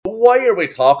why are we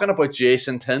talking about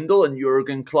Jason Tyndall and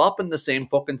Jurgen Klopp in the same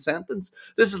fucking sentence?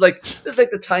 This is like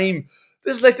the time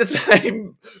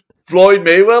Floyd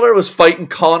Mayweather was fighting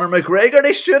Conor McGregor.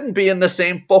 They shouldn't be in the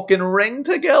same fucking ring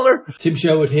together. Tim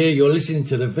Sherwood here. You're listening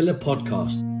to the Villa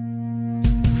Podcast.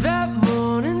 That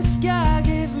morning sky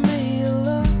gave me a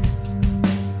look,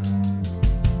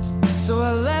 so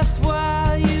I left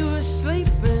while you were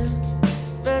sleeping.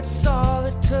 That's all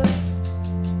it took.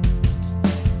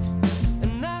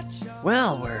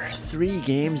 Well, we're 3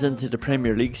 games into the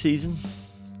Premier League season,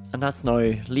 and that's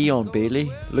now Leon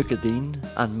Bailey, Luca Dean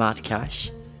and Matt Cash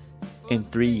in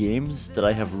 3 games that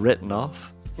I have written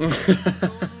off.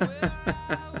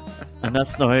 And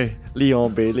that's now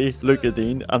Leon Bailey, Luca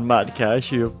Dean and Matt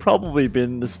Cash, who have probably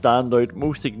been the standout,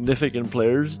 most significant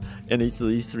players in each of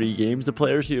these 3 games. The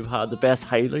players who have had the best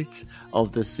highlights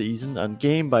of this season, and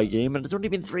game by game, and it's only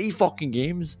been 3 fucking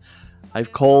games.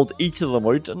 I've called each of them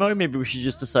out, and now maybe we should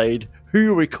just decide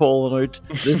who are we calling out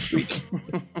this week.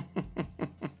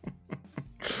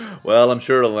 Well, I'm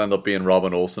sure it'll end up being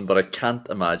Robin Olsen, but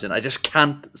I just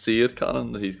can't see it,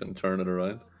 Conan, that he's going to turn it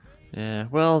around. Yeah,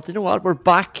 well, do you know what? We're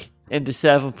back into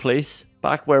 7th place,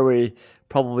 back where we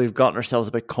probably have gotten ourselves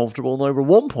a bit comfortable now. We're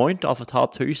 1 point off the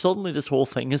top 2. Suddenly this whole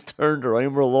thing has turned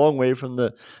around. We're a long way from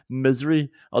the misery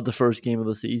of the first game of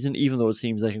the season, even though it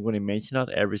seems like I'm going to mention that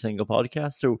every single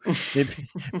podcast. So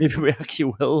maybe we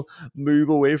actually will move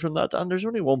away from that. And there's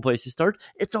only one place to start.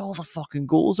 It's all the fucking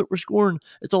goals that we're scoring.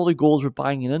 It's all the goals we're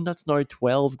banging in. That's now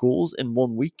 12 goals in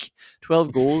 1 week.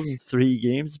 12 goals in 3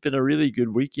 games. It's been a really good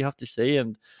week, you have to say.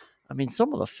 And I mean,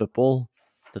 some of the football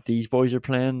that these boys are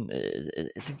playing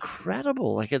is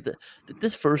incredible. Like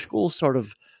this first goal sort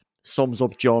of sums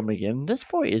up John McGinn. This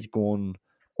boy is going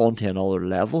onto another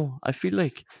level. I feel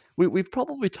like we've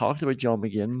probably talked about John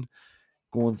McGinn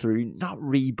going through not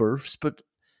rebirths, but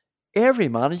every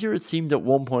manager, it seemed at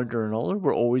one point or another,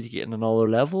 we're always getting another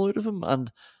level out of him.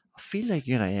 And I feel like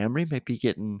Unai Emery might be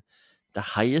getting the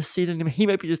highest ceiling. I mean, he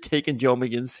might be just taking John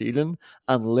McGinn's ceiling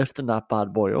and lifting that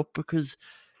bad boy up, because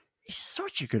he's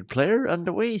such a good player, and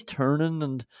the way he's turning,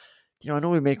 and I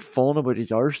know we make fun about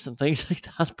his arse and things like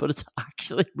that, but it's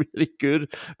actually really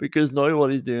good, because now what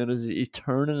he's doing is he's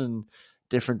turning in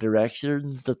different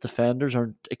directions that defenders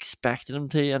aren't expecting him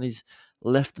to, and he's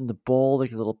lifting the ball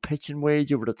like a little pitching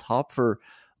wedge over the top for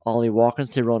Ollie Watkins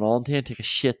to run onto and take a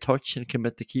shit touch and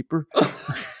commit the keeper.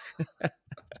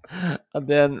 And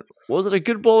then, was it a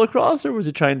good ball across, or was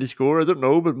he trying to score? I don't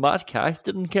know, but Matt Cash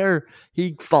didn't care.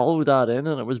 He followed that in,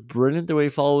 and it was brilliant the way he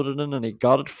followed it in, and he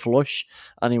got it flush,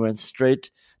 and he went straight,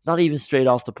 not even straight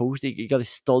off the post. He got his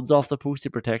studs off the post to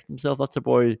protect himself. That's a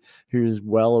boy who is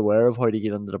well aware of how to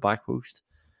get into the back post.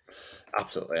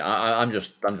 Absolutely. I'm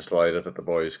just delighted that the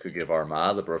boys could give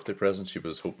Armagh the birthday present she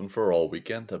was hoping for all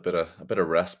weekend. A bit of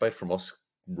respite from us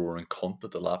roaring cunt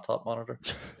at the laptop monitor.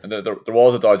 And there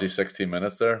was a dodgy 16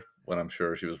 minutes there when I'm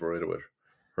sure she was worried about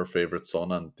her favourite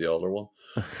son and the other one.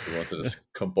 They wanted to just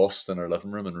combust in her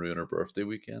living room and ruin her birthday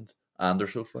weekend and her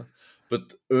sofa.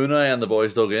 But Unai and the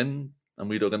boys dug in, and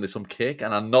we dug into some cake,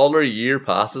 and another year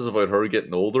passes about her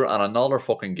getting older, and another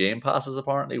fucking game passes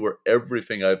apparently, where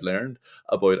everything I've learned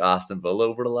about Aston Villa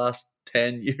over the last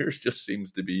 10 years just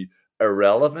seems to be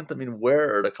irrelevant. I mean,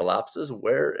 where are the collapses?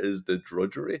 Where is the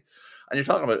drudgery? And you're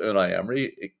talking about Unai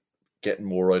Emery getting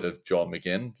more out of John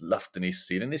McGinn, lifting his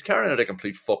ceiling. He's carrying out a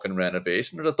complete fucking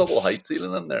renovation. There's a double height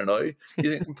ceiling in there now.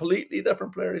 He's a completely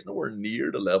different player. He's nowhere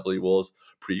near the level he was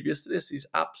previous to this. He's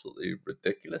absolutely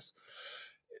ridiculous.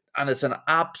 And it's an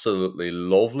absolutely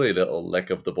lovely little lick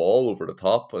of the ball over the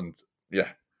top. And yeah,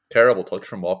 terrible touch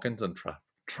from Watkins. And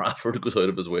Trafford goes out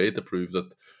of his way to prove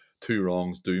that 2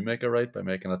 wrongs do make a right by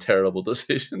making a terrible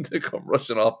decision to come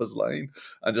rushing off his line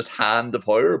and just hand the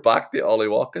power back to Ollie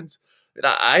Watkins.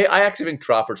 I actually think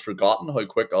Trafford's forgotten how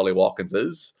quick Ollie Watkins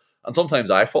is. And sometimes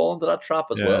I fall into that trap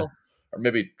as well. Or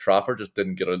maybe Trafford just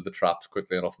didn't get out of the traps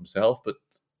quickly enough himself. But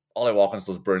Ollie Watkins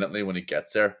does brilliantly when he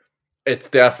gets there. It's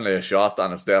definitely a shot,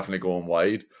 and it's definitely going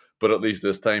wide. But at least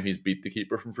this time he's beat the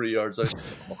keeper from 3 yards out.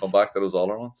 We'll come back to those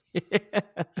other ones.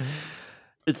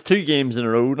 It's 2 games in a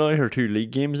row now, or 2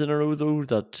 league games in a row, though,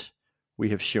 that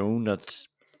we have shown that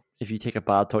if you take a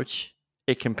bad touch,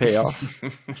 it can pay off.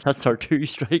 That's our 2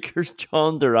 strikers,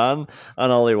 John Duran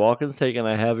and Ollie Watkins, taking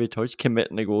a heavy touch,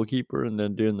 committing the goalkeeper, and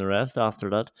then doing the rest after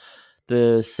that.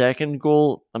 The second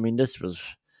goal, I mean, this was...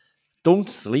 Don't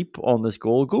sleep on this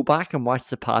goal. Go back and watch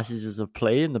the passages of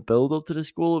play and the build-up to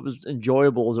this goal. It was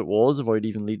enjoyable as it was, avoid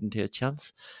even leading to a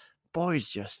chance. Boys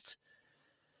just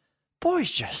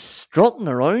strutting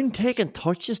around, taking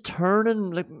touches,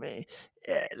 turning,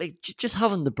 just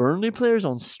having the Burnley players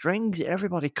on strings,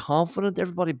 everybody confident,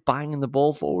 everybody banging the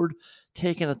ball forward.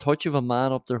 taking a touch of a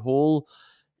man up their hole.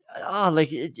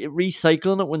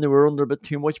 Recycling it when they were under a bit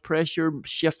too much pressure,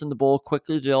 shifting the ball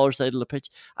quickly to the other side of the pitch.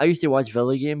 I used to watch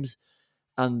Villa games,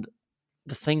 and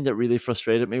the thing that really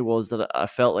frustrated me was that I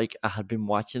felt like I had been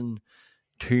watching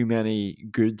too many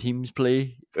good teams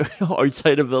play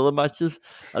outside of Villa matches.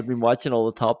 I'd been watching all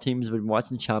the top teams, I'd been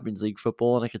watching Champions League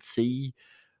football, and I could see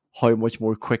how much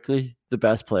more quickly the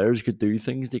best players could do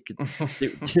things.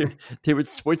 They would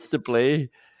switch to play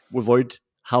without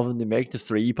having to make the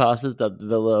 3 passes that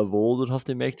Villa of old would have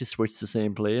to make to switch the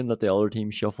same play and let the other team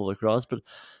shuffle across. But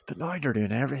now they're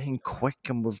doing everything quick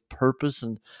and with purpose.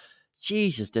 And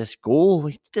Jesus, this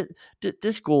goal,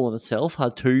 this goal in itself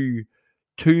had two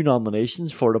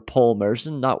nominations for the Paul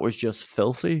Merson. That was just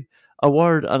filthy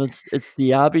award, and it's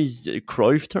Diaby's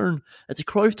Cruyff turn. It's a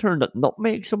Cruyff turn that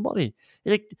nutmegs somebody.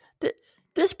 Like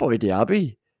this boy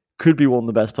Diaby could be one of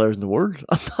the best players in the world.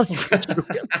 I'm not even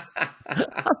joking.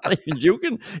 I'm not even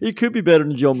joking. He could be better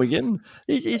than John McGinn.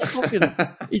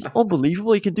 He's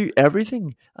unbelievable. He can do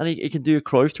everything, and he can do a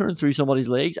Cruyff turn through somebody's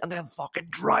legs, and then fucking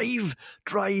drive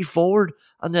forward.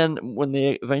 And then when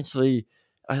they eventually,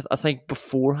 I think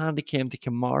beforehand he came to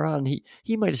Kamara, and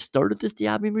he might have started this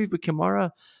Diaby move, but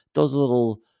Kamara does a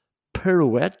little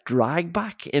pirouette drag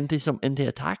back into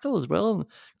a tackle as well, and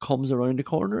comes around the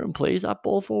corner and plays that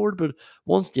ball forward. But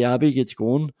once he gets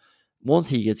going,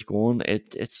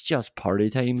 it's just party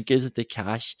time. Gives it to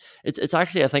Cash. It's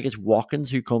actually, I think it's Watkins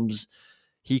who comes.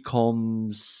 He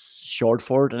comes short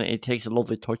for it, and it takes a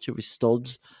lovely touch of his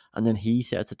studs, and then he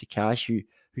sets it to Cash,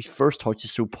 whose first touch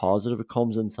is so positive. It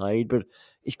comes inside, but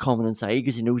he's coming inside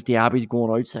because he knows Diaby's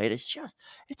going outside.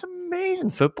 It's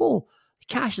amazing football.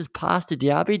 Cash's pass to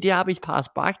Diaby. Diaby's pass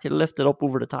back to lift it up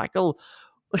over the tackle.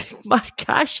 Mad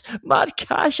Cash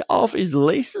off his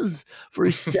laces for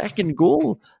his second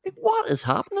goal. Like, what is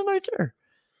happening out there?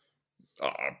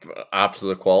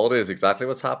 Absolute quality is exactly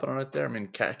what's happening out there. I mean,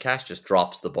 Cash just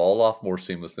drops the ball off more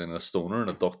seamlessly than a stoner and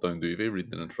a duck down duvet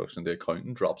reading an introduction to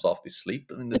accounting, drops off the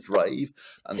sleep. I mean, the drive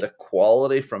and the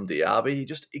quality from Diaby, he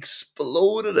just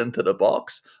exploded into the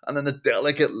box, and then a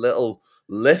delicate little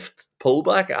lift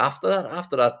pullback after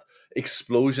that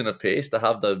explosion of pace to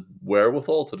have the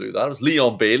wherewithal to do that. It was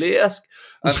Leon Bailey-esque.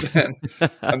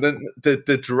 And then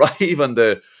the drive and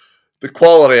the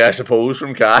quality, I suppose,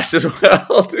 from Cash as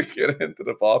well to get into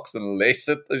the box and lace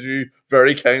it, as you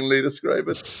very kindly describe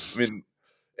it. I mean,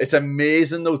 it's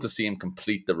amazing, though, to see him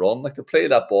complete the run. Like, to play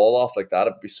that ball off like that,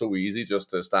 it'd be so easy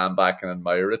just to stand back and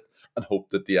admire it and hope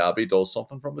that Diaby does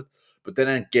something from it. But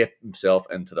then get himself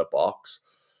into the box.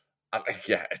 And,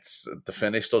 it's the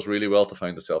finish does really well to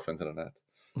find itself into the net.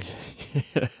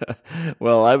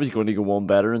 Well, I was going to go one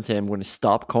better and say I'm going to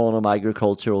stop calling him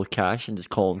agricultural Cash and just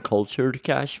call him cultured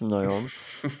Cash from now on.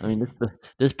 I mean,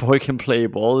 this boy can play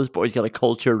ball. This boy's got a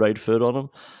cultured right foot on him.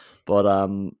 But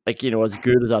as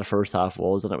good as that first half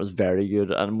was, and it was very good.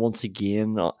 And once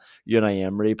again, Unai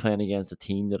Emery playing against a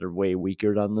team that are way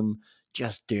weaker than them,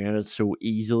 just doing it so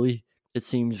easily. It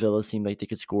seems Villa seemed like they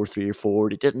could score 3 or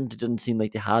 4. It didn't seem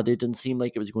like they had it. It didn't seem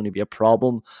like it was going to be a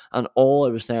problem. And all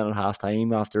I was saying at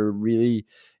halftime after a really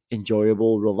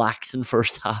enjoyable, relaxing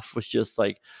first half was just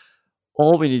like,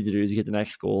 all we need to do is get the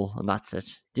next goal, and that's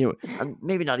it. And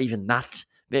maybe not even that.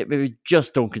 Maybe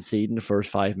just don't concede in the first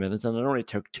 5 minutes. And it only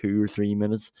took 2 or 3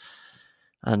 minutes.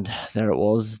 And there it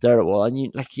was. And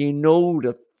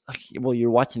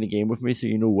you're watching the game with me, so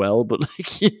you know well, but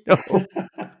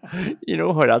you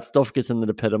know how that stuff gets into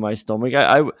the pit of my stomach.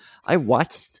 I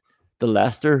watched the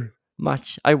Leicester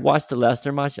match. I watched the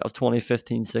Leicester match of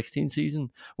 2015-16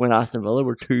 season when Aston Villa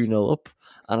were 2-0 up,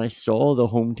 and I saw the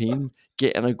home team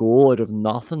getting a goal out of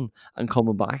nothing and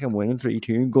coming back and winning 3-2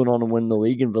 and going on and win the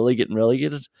league, and Villa getting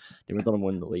relegated. They went on and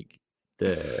win the league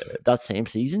that same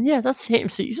season. Yeah, that same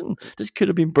season. This could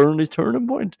have been Burnley's turning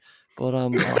point. But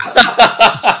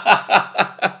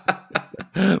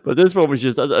but this one was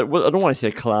just, I don't want to say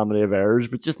a calamity of errors,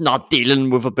 but just not dealing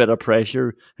with a bit of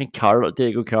pressure. I think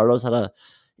Diego Carlos he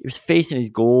was facing his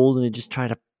goals and he just tried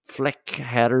to flick a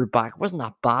header back. It wasn't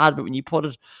that bad, but when you put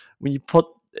it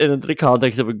into the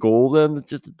context of a goal, then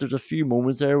there's a few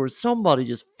moments there where somebody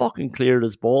just fucking cleared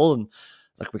his ball, and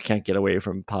like, we can't get away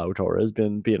from Pau Torres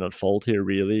being at fault here.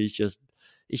 Really, he's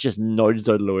just nudged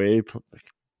out of the way.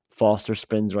 Foster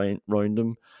spins round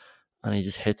him, and he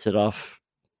just hits it off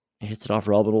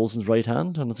Robin Olsen's right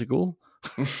hand, and it's a goal.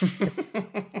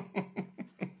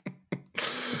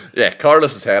 Yeah,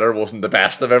 Carlos's header wasn't the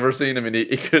best I've ever seen. I mean,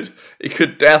 he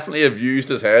could definitely have used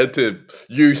his head to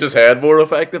use his head more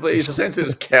effectively. He's essentially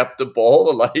just kept the ball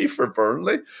alive for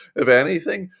Burnley, if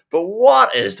anything. But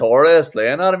what is Torres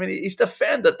playing at? I mean, he's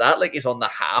defended that like he's on the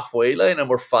halfway line, and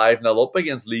we're 5-0 up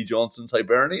against Lee Johnson's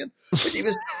Hibernian. Like he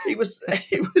was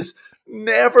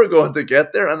never going to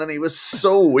get there, and then he was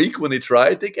so weak when he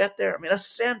tried to get there. I mean, a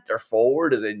centre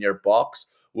forward is in your box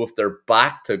with their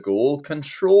back to goal,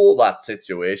 control that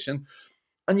situation.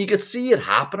 And you could see it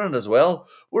happening as well.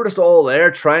 We're just all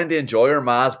there trying to enjoy our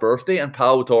ma's birthday, and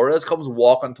Pau Torres comes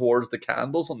walking towards the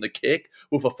candles on the cake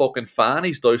with a fucking fan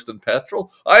he's doused in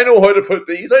petrol. I know how to put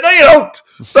these. I know you don't.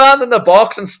 Stand in the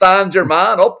box and stand your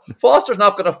man up. Foster's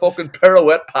not going to fucking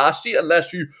pirouette past you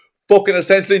unless you fucking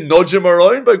essentially nudge him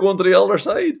around by going to the other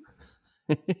side.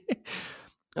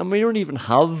 And we don't even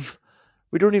have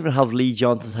Lee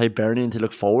Johnson's Hibernian to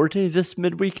look forward to this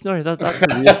midweek now.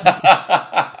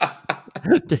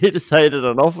 They decided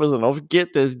enough was enough.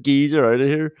 Get this geezer out of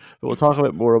here. But we'll talk a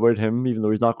bit more about him, even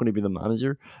though he's not going to be the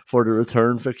manager for the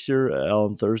return fixture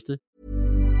on Thursday.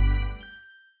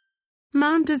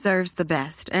 Mom deserves the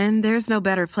best, and there's no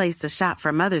better place to shop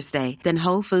for Mother's Day than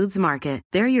Whole Foods Market.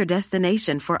 They're your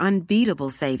destination for unbeatable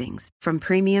savings, from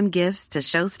premium gifts to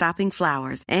show-stopping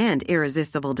flowers and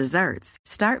irresistible desserts.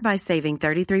 Start by saving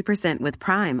 33% with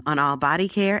Prime on all body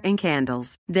care and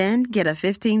candles. Then get a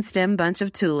 15-stem bunch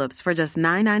of tulips for just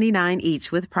 $9.99 each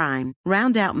with Prime.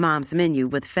 Round out Mom's menu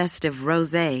with festive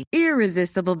rosé,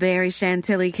 irresistible berry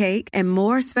chantilly cake, and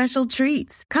more special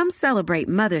treats. Come celebrate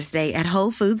Mother's Day at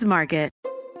Whole Foods Market.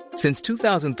 Since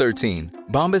 2013,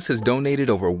 Bombas has donated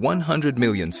over 100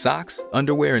 million socks,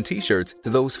 underwear, and T-shirts to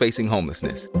those facing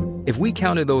homelessness. If we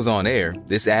counted those on air,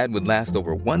 this ad would last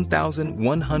over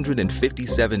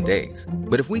 1,157 days.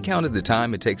 But if we counted the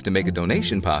time it takes to make a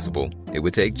donation possible, it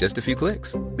would take just a few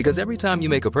clicks. Because every time you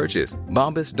make a purchase,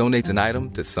 Bombas donates an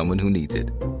item to someone who needs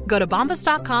it. Go to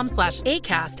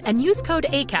bombas.com/ACAST and use code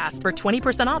ACAST for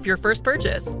 20% off your first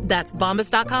purchase. That's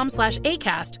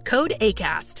bombas.com/ACAST, code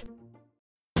ACAST.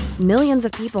 Millions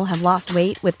of people have lost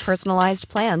weight with personalized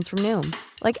plans from Noom.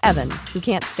 Like Evan, who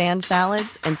can't stand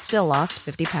salads and still lost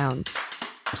 50 pounds.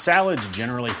 Salads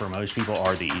generally for most people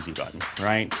are the easy button,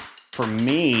 right? For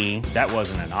me, that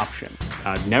wasn't an option.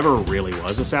 I never really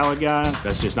was a salad guy.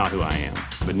 That's just not who I am.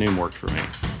 But Noom worked for me.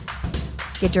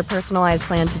 Get your personalized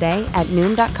plan today at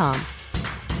Noom.com.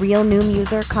 Real Noom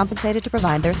user compensated to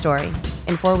provide their story.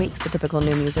 In 4 weeks, the typical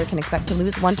Noom user can expect to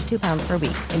lose 1 to 2 pounds per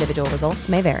week. Individual results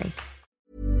may vary.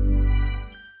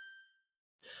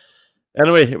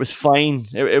 Anyway, it was fine.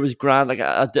 It was grand. Like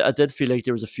I did feel like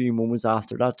there was a few moments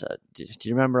after that. Do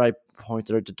you remember I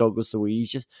pointed out to Douglas Luiz?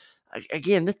 Just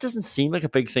again, this doesn't seem like a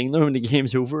big thing though when the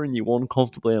game's over and you won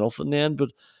comfortably enough in the end.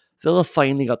 But Villa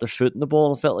finally got their foot in the ball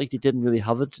and I felt like they didn't really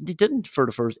have it. They didn't for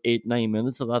the first 8-9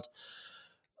 minutes of that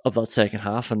second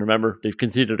half. And remember, they've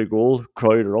conceded a goal,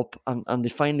 crowd are up, and they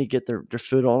finally get their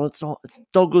foot on it. So it's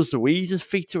Douglas Luiz's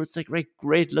feet, so it's like, right,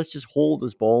 great, let's just hold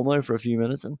this ball now for a few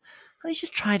minutes. And he's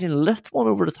just trying to lift one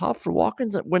over the top for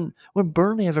Watkins when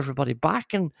Burnley have everybody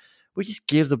back, and we just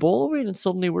gave the ball away, and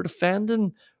suddenly we're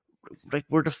defending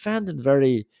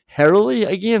very heraldly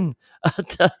again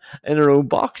in our own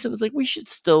box, and it's like we should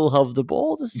still have the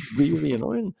ball. This is really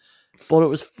annoying. But it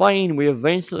was fine. We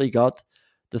eventually got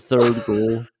the third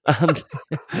goal, and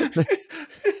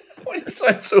why do you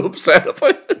sound so upset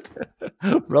about it?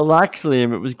 Relax,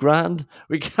 Liam. It was grand.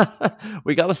 We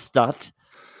got a stat.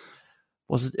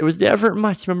 It was the Everton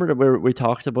match? Remember where we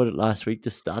talked about it last week? The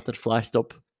stat that flashed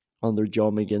up under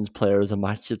John McGinn's player of the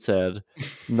match. It said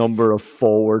number of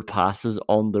forward passes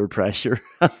under pressure.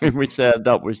 And we said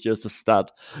that was just a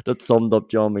stat that summed up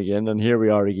John McGinn, and here we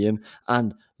are again.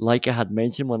 And like I had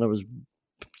mentioned when I was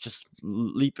just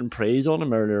leaping praise on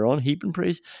him earlier on, heaping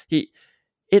praise,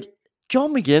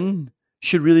 John McGinn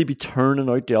should really be turning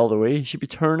out the other way. He should be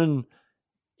turning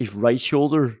his right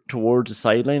shoulder towards the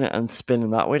sideline and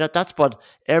spinning that way. That's what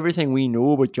everything we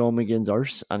know about John McGinn's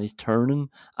arse, and he's turning.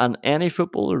 And any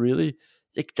footballer really,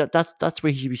 like that's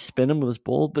where he should be spinning with his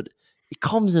ball, but it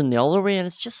comes in the other way, and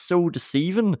it's just so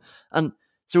deceiving. And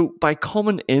so by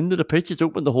coming into the pitch, it's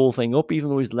opened the whole thing up, even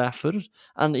though he's left-footed,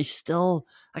 and he's still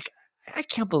like, I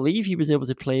can't believe he was able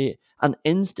to play an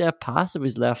instep pass of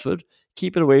his left foot,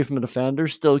 keep it away from a defender,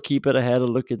 still keep it ahead of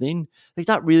Luka-Dean. Like,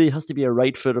 that really has to be a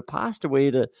right-footed pass, the way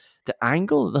the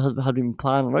angle that had been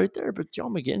planning out there. But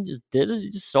John McGinn just did it. He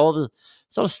just saw the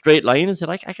straight line and said,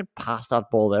 I can pass that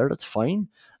ball there, that's fine.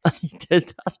 And he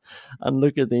did that. And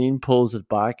Luka-Dean pulls it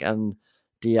back, and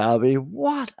Diaby,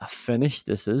 what a finish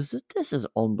this is. This is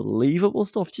unbelievable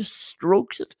stuff. Just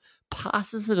strokes it,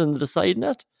 passes it into the side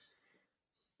net.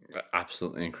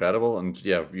 Absolutely incredible. And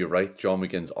yeah, you're right. John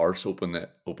McGinn's arse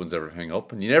opens everything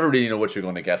up, and you never really know what you're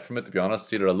going to get from it. To be honest,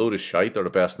 it's either a load of shite or the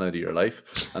best night of your life.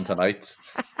 And tonight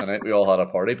we all had a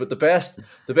party. But the best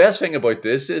thing about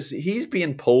this is he's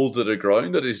being pulled to the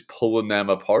ground, that he's pulling them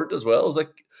apart as well. It's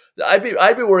like I'd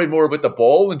be worried more about the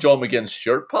ball than John McGinn's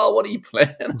shirt, pal. What are you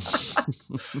playing?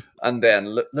 And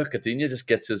then look, Coutinho just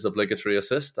gets his obligatory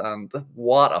assist, and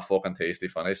what a fucking tasty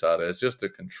finish that is! Just the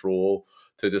control,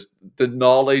 to just the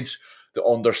knowledge, the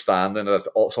understanding that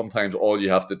sometimes all you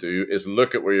have to do is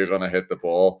look at where you're going to hit the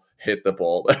ball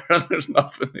there, and there's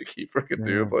nothing the keeper can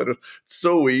do about it. It's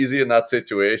so easy in that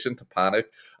situation to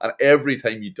panic, and every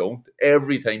time you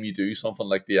do something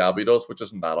like Diaby does, which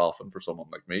isn't that often for someone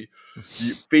like me,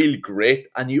 you feel great,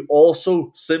 and you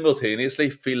also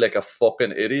simultaneously feel like a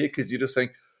fucking idiot because you just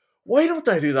think, why don't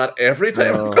I do that every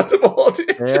time I've got the ball?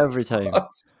 Every time.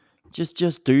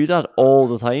 Just do that all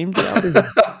the time.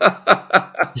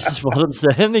 This is what I'm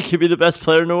saying. He could be the best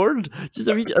player in the world. Just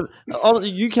if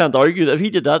you can't argue that if he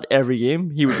did that every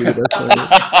game, he would be the best player in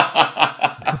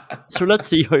the world. So let's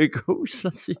see how it goes.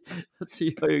 Let's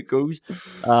see how it goes.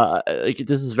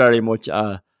 This is very much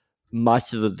a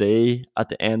match of the day at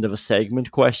the end of a segment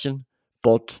question.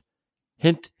 But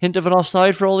hint of an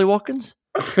offside for Ollie Watkins.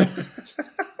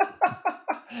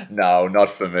 No, not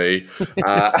for me.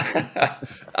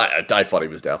 I thought he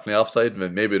was definitely offside.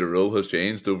 Maybe the rule has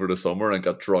changed over the summer and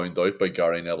got drowned out by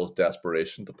Gary Neville's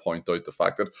desperation to point out the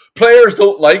fact that players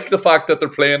don't like the fact that they're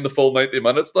playing the full 90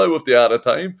 minutes now with the added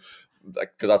time,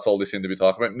 because that's all they seem to be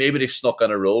talking about. Maybe they've snuck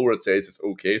in a rule where it says it's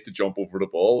okay to jump over the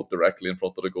ball directly in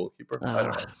front of the goalkeeper. I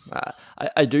don't know.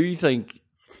 I do think...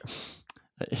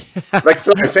 Like,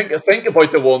 think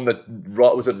about the one that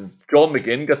was it John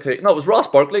McGinn got taken. No, it was Ross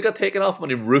Barkley got taken off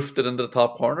when he roofed it into the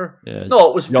top corner. Yeah. No,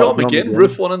 it was John McGinn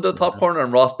roofed one into the top corner,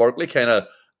 and Ross Barkley kind of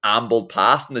ambled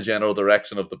past in the general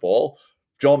direction of the ball.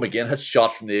 John McGinn had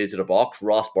shot from the edge of the box.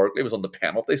 Ross Barkley was on the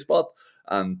penalty spot,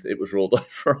 and it was ruled out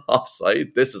for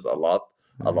offside. This is a lot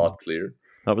clearer.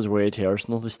 That was way to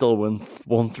Arsenal. They still won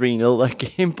 3-0 that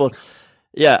game, but.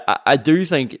 Yeah, I do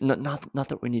think, not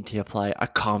that we need to apply a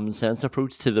common sense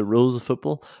approach to the rules of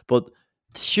football, but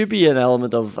there should be an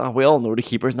element of, we all know the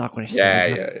keeper's not going to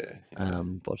say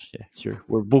that. But yeah, sure,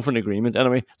 we're both in agreement.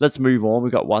 Anyway, let's move on.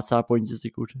 We've got WhatsApp oranges to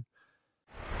go to.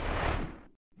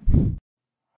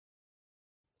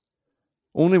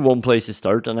 Only one place to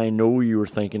start, and I know you were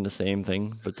thinking the same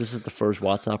thing, but this is the first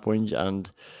WhatsApp orange,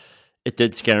 and it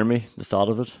did scare me, the thought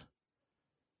of it.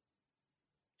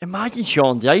 Imagine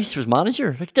Sean Dyche was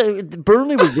manager. Like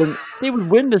Burnley would win. They would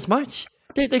win this match.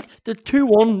 The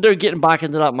 2-1. They're getting back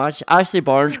into that match. Ashley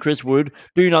Barnes, Chris Wood.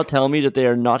 Do not tell me that they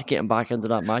are not getting back into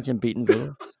that match and beating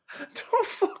Villa. Don't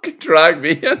fucking drag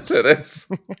me into this.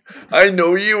 I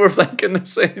know you were thinking the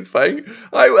same thing.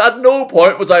 At no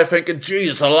point was I thinking,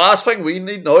 geez, the last thing we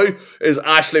need now is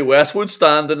Ashley Westwood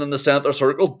standing in the centre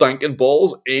circle, dunking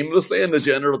balls aimlessly in the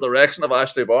general direction of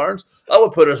Ashley Barnes. That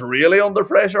would put us really under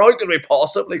pressure. How could we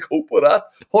possibly cope with that?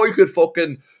 How could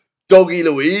fucking Dougie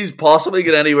Louise possibly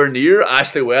get anywhere near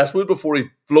Ashley Westwood before he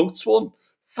floats one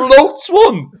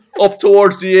up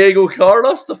towards Diego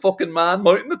Carlos, the fucking man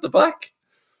mountain at the back?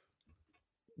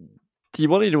 Do you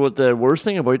want to know what the worst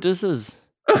thing about this is?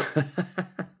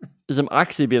 Is I'm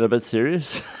actually being a bit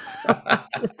serious.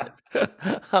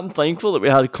 I'm thankful that we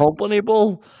had company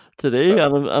ball today,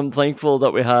 and I'm thankful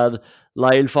that we had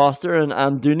Lyle Foster and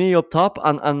Amdouni up top,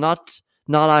 and not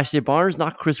Ashley Barnes,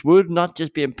 not Chris Wood, not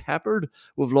just being peppered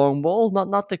with long balls,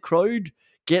 not the crowd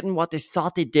getting what they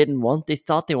thought they didn't want. They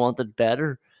thought they wanted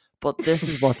better. But this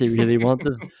is what they really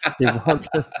wanted. They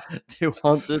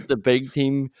wanted the big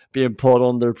team being put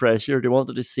under pressure. They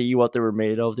wanted to see what they were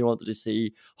made of. They wanted to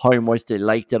see how much they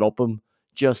liked it up them.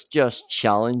 Just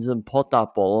challenge them, put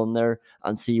that ball in there,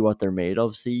 and see what they're made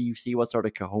of. See what sort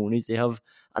of cojones they have.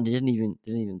 And they didn't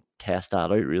even test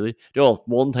that out really.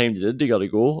 One time they did, they got a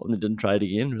goal, and they didn't try it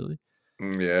again really.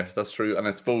 Yeah, that's true. And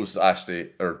I suppose Ashley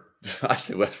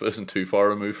Westwood isn't too far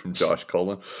removed from Josh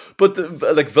Cullen. But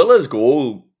Villa's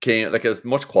goal came, as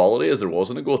much quality as there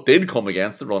was in the goal, it did come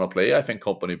against the run of play. I think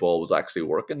company ball was actually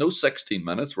working. Those 16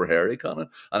 minutes were hairy, Conan.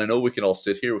 And I know we can all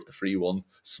sit here with the 3-1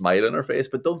 smile on our face,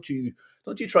 but don't you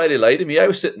try to lie to me. I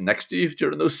was sitting next to you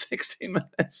during those 16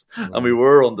 minutes, and we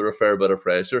were under a fair bit of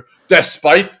pressure,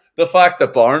 despite the fact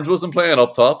that Barnes wasn't playing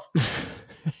up top.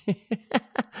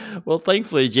 Well,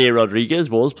 thankfully, Jay Rodriguez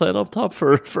was playing up top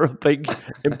for a big,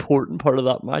 important part of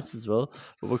that match as well.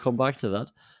 But we'll come back to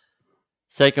that.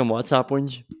 Second WhatsApp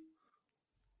whinge.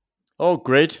 Oh,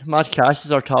 great. Matt Cash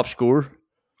is our top scorer.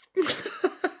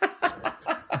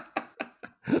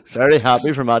 Very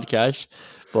happy for Matt Cash.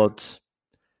 But,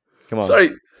 come on.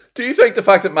 Sorry, Do you think the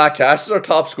fact that Matt Cash is our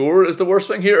top scorer is the worst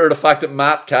thing here, or the fact that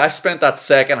Matt Cash spent that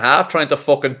second half trying to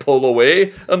fucking pull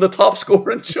away in the top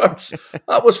scoring charts?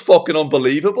 That was fucking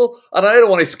unbelievable. And I don't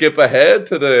want to skip ahead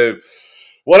to the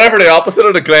whatever the opposite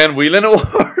of the Glenn Whelan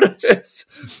Award is,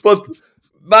 but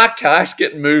Matt Cash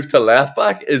getting moved to left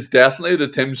back is definitely the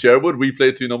Tim Sherwood, we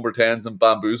played 2 number 10s and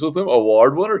bamboozled him,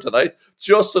 award winner tonight,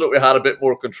 just so that we had a bit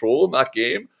more control in that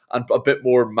game and a bit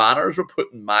more manners were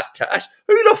put in Matt Cash.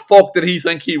 Who the fuck did he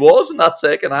think he was in that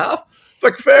second half?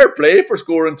 Like, fair play for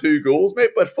scoring 2 goals, mate,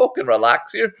 but fucking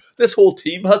relax here. This whole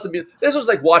team hasn't been... This was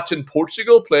like watching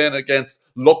Portugal playing against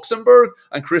Luxembourg,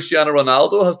 and Cristiano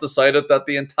Ronaldo has decided that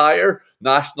the entire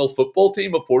national football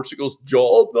team of Portugal's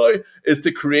job now is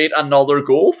to create another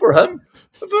goal for him.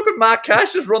 Fucking Matt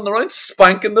Cash just running around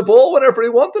spanking the ball whenever he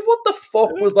wanted. What the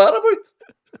fuck was that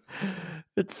about?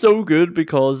 It's so good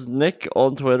because Nick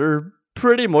on Twitter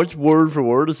pretty much word for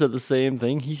word has said the same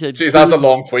thing. He said, "Jeez, that's a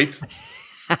long tweet."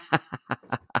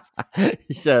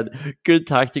 He said, "Good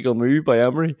tactical move by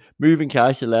Emery, moving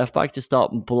Cash to left back to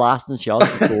stop him blasting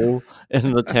shots at goal in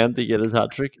an attempt to get his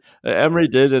hat trick." Emery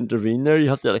did intervene there. You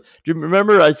have to, like, do you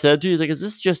remember I said to you, he's like, "Has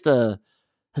this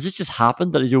just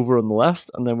happened that he's over on the left?"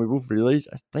 And then we both realised,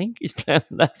 I think he's playing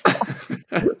left back.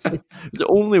 It's the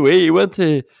only way. He went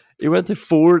to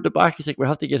forward at the back. He's like, we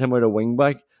have to get him out of wing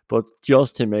back, but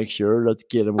just to make sure, let's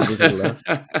get him over to the left.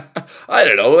 I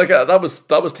don't know. Like that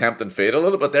was tempting fate a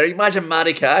little bit there. Imagine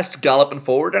Matty Cash galloping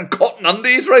forward and cutting under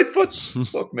his right foot.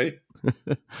 Fuck me.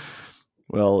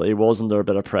 Well, he was under a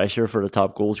bit of pressure for the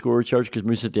top goal scorer charge because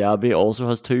Moussa Diaby also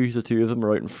has 2. The 2 of them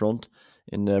are out in front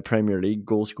in the Premier League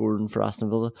goal scoring for Aston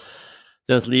Villa.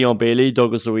 Then it's Leon Bailey,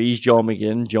 Douglas Luiz, John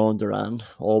McGinn, John Duran,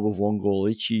 all with 1 goal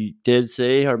each. He did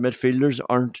say our midfielders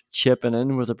aren't chipping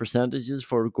in with the percentages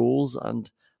for goals,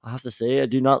 and I have to say I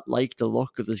do not like the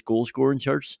look of this goal scoring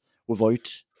charts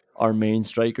without our main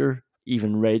striker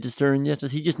even registering yet.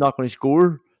 Is he just not going to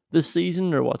score this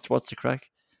season, or what's the crack?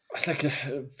 Like,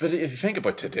 but if you think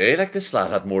about today, like, this lad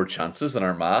had more chances than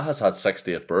Armagh has had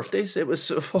 60th birthdays. It was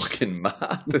so fucking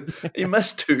mad. He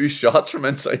missed 2 shots from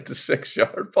inside the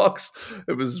 6-yard box.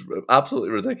 It was absolutely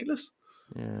ridiculous.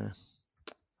 Yeah,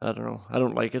 I don't know. I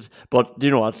don't like it. But do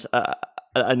you know what?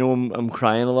 I know I'm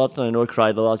crying a lot, and I know I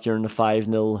cried a lot during the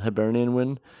 5-0 Hibernian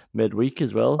win midweek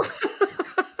as well.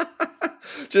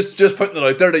 Just putting it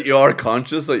out there that you are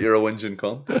conscious that you're a whinging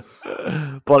cunt.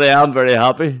 But I am very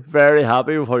happy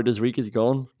with how this week has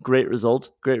gone. Great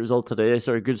result today. I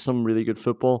saw some really good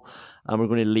football, and we're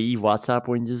going to leave WhatsApp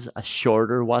whinges, a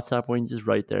shorter WhatsApp whinges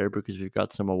right there because we've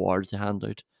got some awards to hand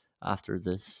out after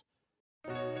this.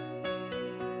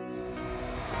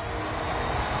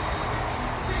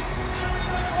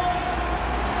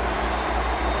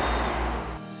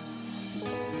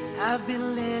 I've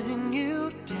been letting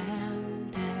you down.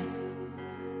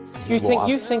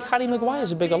 You think Harry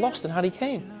Maguire's a bigger loss than Harry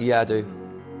Kane? Yeah, I do.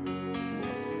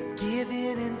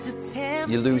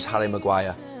 You lose Harry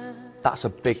Maguire. That's a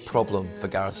big problem for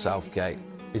Gareth Southgate.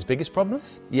 His biggest problem?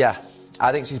 Yeah,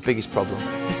 I think it's his biggest problem.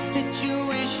 The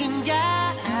situation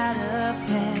got out of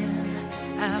hand.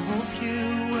 I hope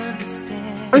you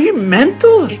understand. Are you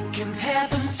mental? It can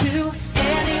happen to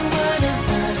any one of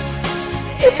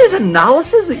us. This is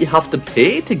analysis that you have to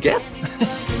pay to get.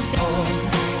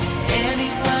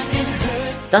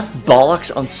 That's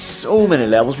bollocks on so many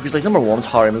levels because, like, number one, it's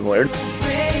Harry Maguire.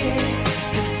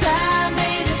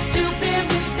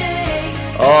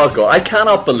 Oh god, I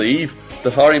cannot believe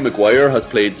that Harry Maguire has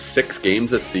played 6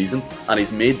 games this season and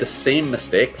he's made the same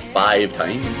mistake 5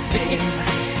 times.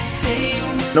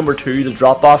 Number 2, the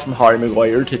drop off from Harry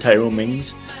Maguire to Tyrone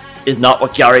Mings is not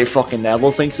what Gary fucking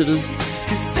Neville thinks it is.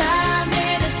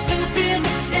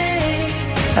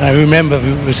 And I remember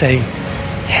we were saying,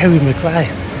 Harry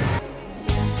Maguire.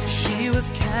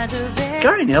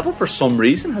 Gary Neville, for some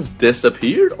reason, has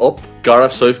disappeared up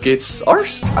Gareth Southgate's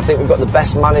arse. I think we've got the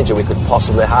best manager we could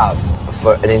possibly have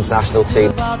for an international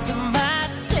team.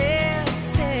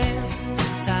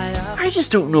 I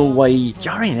just don't know why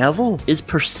Gary Neville is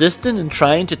persistent in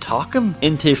trying to talk him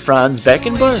into Franz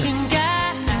Beckenbauer.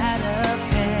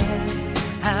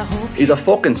 He's a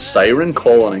fucking siren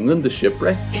calling England to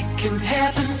shipwreck. I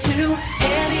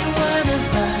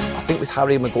think with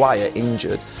Harry Maguire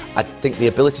injured, I think the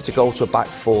ability to go to a back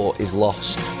 4 is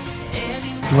lost.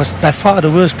 He was by far the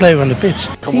worst player on the pitch.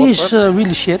 He's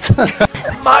really shit.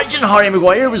 Imagine Harry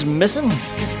Maguire was missing.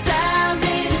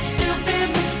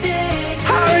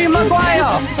 Harry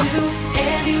Maguire!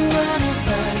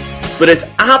 But it's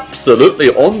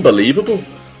absolutely unbelievable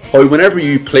how whenever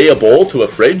you play a ball to a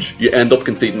fridge, you end up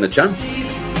conceding the chance.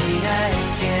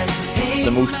 The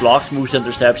the most blocks, most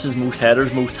interceptions, most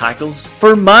headers, most tackles.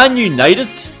 For Man United,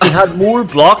 he had more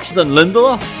blocks than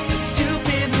Lindelof.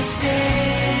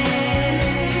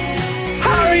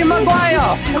 Harry Maguire!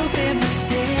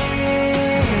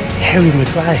 Harry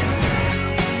Maguire.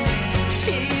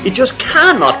 He just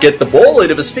cannot get the ball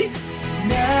out of his feet.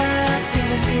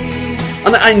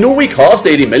 And I know he cost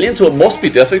 80 million, so it must be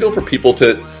difficult for people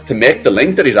to make the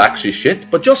link that he's actually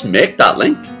shit, but just make that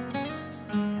link.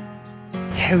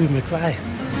 Harry Maguire.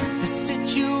 The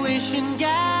situation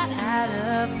got out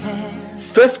of hand.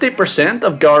 50%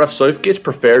 of Gareth Southgate's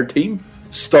preferred team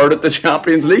started the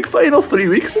Champions League final 3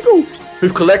 weeks ago.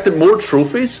 Who've collected more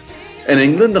trophies in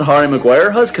England than Harry Maguire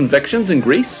has convictions in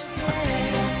Greece.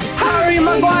 Harry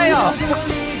Maguire!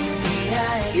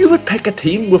 You would pick a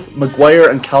team with Maguire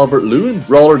and Calvert-Lewin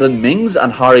rather than Mings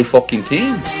and Harry fucking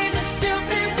Kane.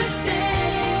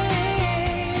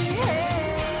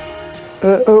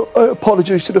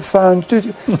 Apologies to the fans. There's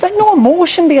no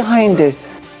emotion behind it.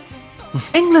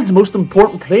 England's most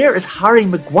important player is Harry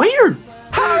Maguire.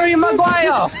 Harry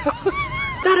Maguire!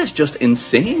 That is just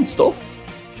insane stuff.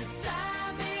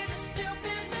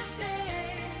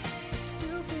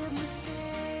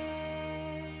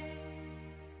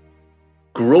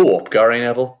 Grow up, Gary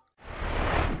Neville.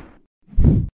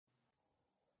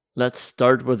 Let's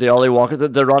start with the Ollie Walker,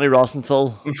 the Ronnie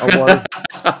Rosenthal award.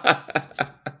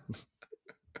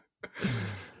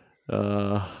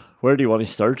 Where do you want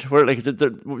to start? Where, like,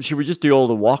 should we just do all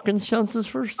the Watkins chances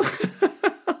first?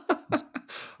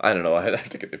 I don't know. I'd have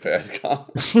to get the pairs.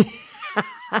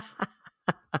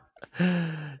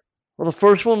 Well, the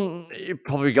first one, he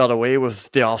probably got away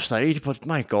with the offside, but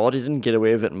my God, he didn't get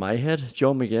away with it in my head.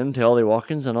 John McGinn to Ollie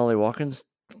Watkins, and Ollie Watkins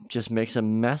just makes a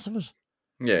mess of it.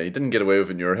 Yeah, he didn't get away with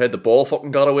it in your head. The ball fucking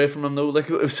got away from him, though.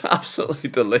 Like, it was absolutely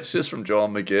delicious from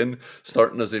John McGinn,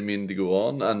 starting as he mean to go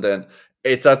on. And then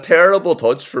it's a terrible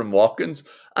touch from Watkins.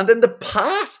 And then the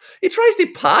pass, he tries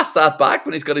to pass that back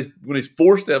when he's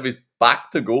forced to have his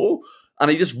back to goal. And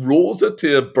he just rolls it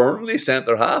to a Burnley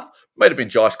centre half. Might have been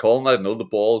Josh Cullen. I don't know. The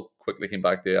ball quickly came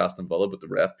back to Aston Villa, but the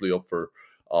ref blew up for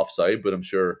offside. But I'm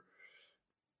sure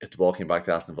if the ball came back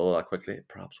to Aston Villa that quickly, it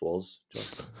perhaps was Josh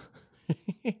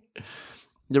Cullen.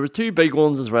 There were two big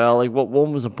ones as well. Like,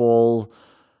 one was a ball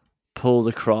pulled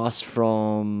across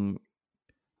from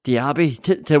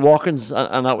Diaby to Watkins,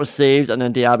 and that was saved. And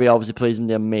then Diaby obviously plays in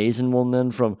the amazing one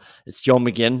then from, it's John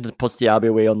McGinn that puts Diaby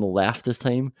away on the left this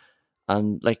time.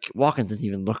 And like, Watkins isn't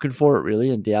even looking for it really,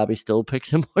 and Diaby still picks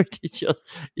him out.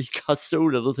 He's got so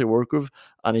little to work with,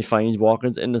 and he finds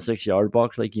Watkins in the 6-yard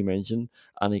box, like you mentioned,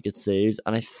 and he gets saved.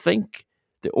 And I think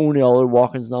the only other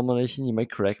Watkins nomination, you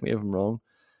might correct me if I'm wrong,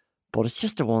 but it's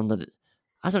just the one that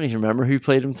I don't even remember who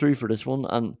played him through for this one,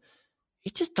 and he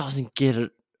just doesn't get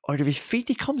it out of his feet.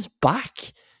 He comes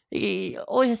back.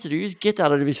 All he has to do is get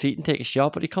that out of his feet and take a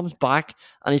shot, but he comes back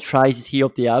and he tries to tee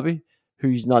up Diaby,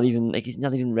 who's not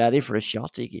even ready for a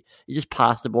shot. He just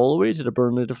passed the ball away to the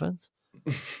Burnley defence.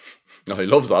 No, he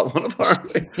loves that one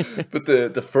apparently. But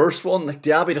the first one, like,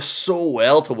 Diaby does so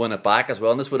well to win it back as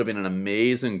well, and this would have been an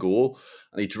amazing goal.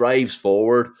 And he drives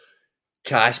forward,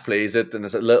 Cash plays it, and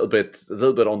it's a little bit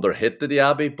under hit to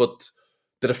Diaby, but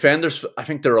the defenders, I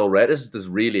think they're already, this is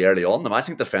really early on. I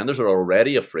think defenders are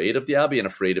already afraid of Diaby and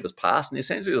afraid of his pass, and he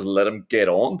essentially just let him get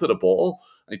on to the ball,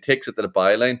 and he takes it to the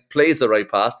byline, plays the right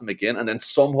pass to McGinn, and then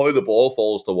somehow the ball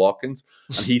falls to Watkins,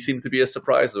 and he seems to be as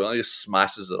surprised as well. He just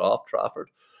smashes it off Trafford.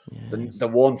 Yeah. The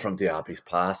one from Diaby's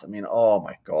pass, I mean, oh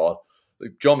my God.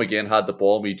 Like, John McGinn had the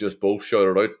ball, and we just both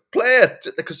shouted out, play it!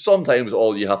 Because sometimes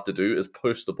all you have to do is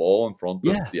push the ball in front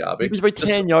of Diaby. He was about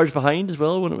 10 yards behind as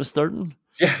well when it was starting.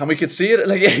 Yeah, and we could see it.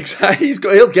 Like, exactly,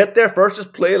 he'll get there first,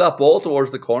 just play that ball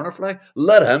towards the corner flag.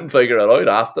 Let him figure it out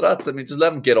after that. I mean, just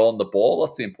let him get on the ball.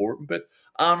 That's the important bit.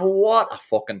 And what a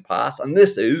fucking pass. And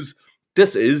this is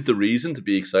the reason to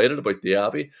be excited about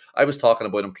Diaby. I was talking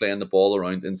about him playing the ball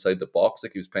around inside the box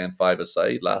like he was playing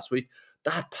five-a-side last week.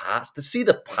 That pass, to see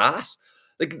the pass,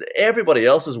 like, everybody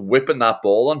else is whipping that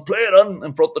ball and play it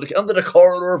in front of under the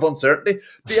corridor of uncertainty.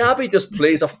 Diaby just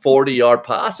plays a 40-yard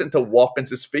pass into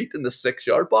Watkins' feet in the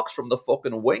 6-yard box from the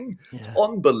fucking wing. Yeah. It's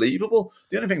unbelievable.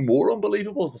 The only thing more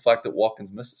unbelievable is the fact that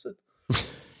Watkins misses it.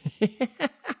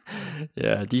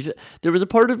 Yeah, there was a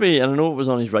part of me, and I know it was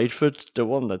on his right foot, the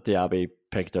one that Diaby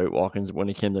picked out Watkins when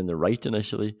he came down the right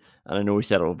initially, and I know he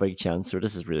said, oh, big chance, or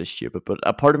this is really stupid, but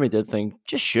a part of me did think,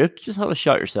 just shoot, just have a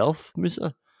shot yourself,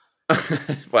 Musa.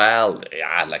 Well,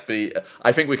 yeah, like,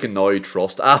 I think we can now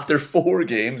trust, after 4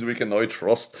 games, we can now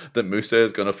trust that Musa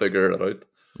is going to figure it out.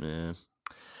 Yeah.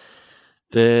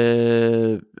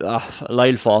 The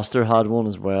Lyle Foster had one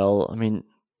as well. I mean,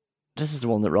 this is the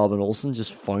one that Robin Olsen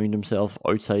just found himself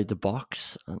outside the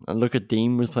box. And look at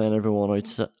Dean was playing everyone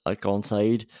outside, like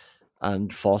onside,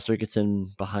 and Foster gets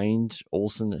in behind.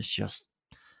 Olsen is just,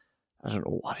 I don't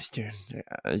know what he's doing.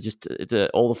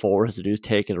 All the forward has to do is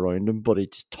take it around him, but he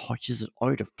just touches it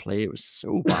out of play. It was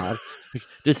so bad. Like,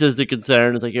 this is the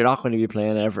concern. It's like you're not going to be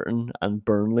playing Everton and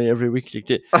Burnley every week.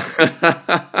 Like,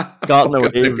 gotten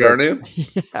away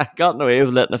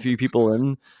with letting a few people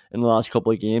in the last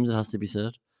couple of games. It has to be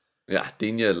said. Yeah,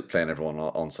 Digne playing everyone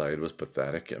onside was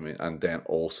pathetic. I mean, and then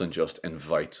Olsen just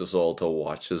invites us all to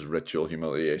watch his ritual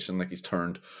humiliation. Like he's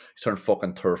turned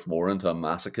fucking Turf Moor into a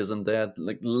masochism dead.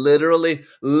 Like literally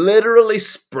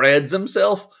spreads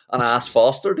himself and asks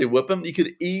Foster to whip him. You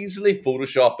could easily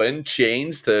Photoshop in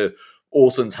chains to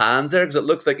Olsen's hands there because it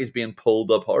looks like he's being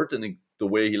pulled apart in the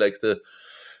way he likes to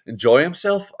enjoy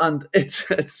himself. And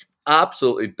it's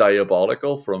absolutely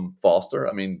diabolical from Foster.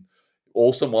 I mean,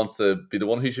 Olsen wants to be the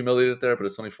one who's humiliated there, but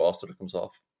it's only Foster that comes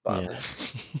off badly.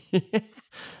 Yeah.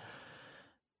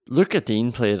 Look at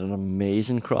Dean played an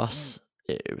amazing cross.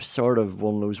 It was sort of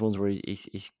one of those ones where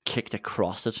he's kicked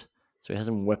across it. So he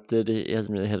hasn't whipped it. He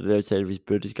hasn't really hit it outside of his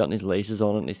boot. He's gotten his laces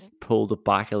on it and he's pulled it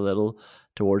back a little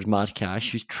towards Matt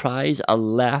Cash, who tries a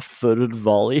left-footed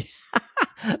volley.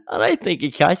 And I think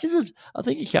he catches it.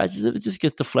 It just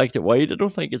gets deflected wide. I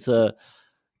don't think it's a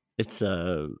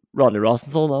Rodney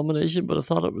Rosenthal nomination, but I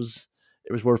thought it was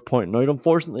worth pointing out.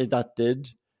 Unfortunately, that did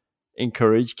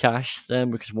encourage Cash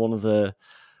then, because one of the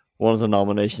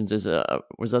nominations was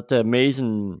that the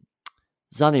amazing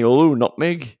Zaniolo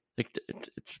nutmeg. Like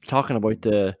talking about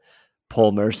the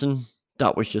Paul Merson,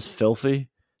 that was just filthy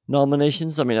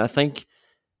nominations. I mean, I think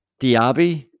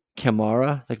Diaby,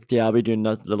 Kamara, like Diaby doing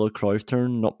that little Cruyff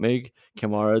turn, nutmeg,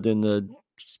 Kamara doing the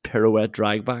pirouette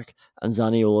drag back, and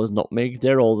Zaniolo's nutmeg.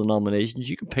 They're all the nominations.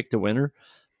 You can pick the winner,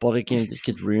 but again, this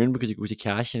gets ruined because it goes to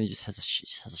Cash and he just has a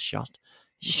shot.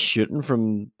 He's just shooting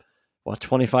from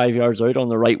 25 yards out on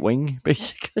the right wing,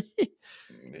 basically.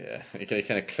 Yeah, he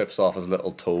kind of clips off his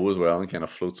little toe as well and kind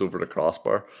of floats over the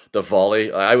crossbar. The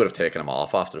volley, I would have taken him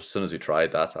off after as soon as he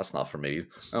tried that. That's not for me.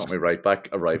 I want my right back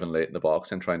arriving late in the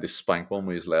box and trying to spank one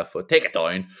with his left foot. Take it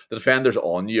down. The defender's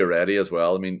on you already as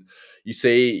well. I mean, you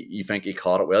say you think he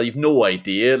caught it well. You've no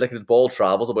idea. Like the ball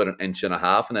travels about 1.5 inches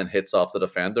and then hits off the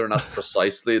defender, and that's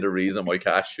precisely the reason why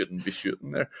Cash shouldn't be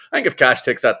shooting there. I think if Cash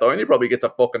takes that down, he probably gets a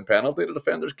fucking penalty. The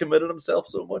defender's committed himself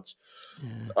so much. Yeah.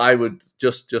 I would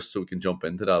just so we can jump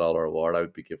into that other award, I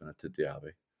would be giving it to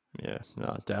Diaby. Yeah,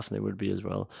 no, it definitely would be as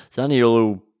well.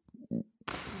 Zaniolo,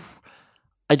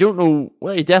 I don't know.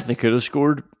 Well, he definitely could have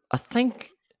scored. I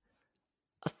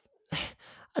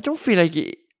don't feel like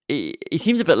he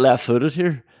seems a bit left-footed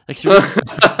here. Like,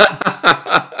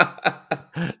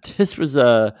 this was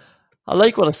I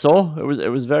like what I saw. It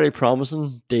was very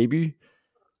promising debut,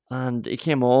 and he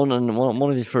came on, and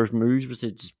one of his first moves was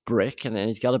to just break, and then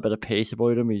he's got a bit of pace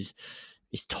about him. He's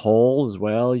tall as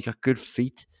well. He's got good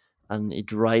feet, and he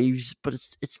drives, but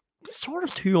it's sort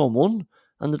of 2-on-1,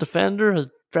 and the defender has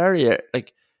very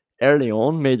early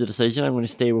on made the decision, I'm going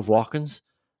to stay with Watkins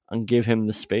and give him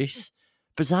the space.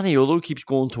 But Zaniolo keeps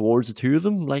going towards the two of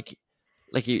them, like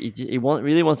he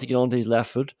really wants to get onto his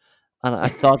left foot. And I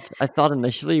thought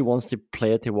initially he wants to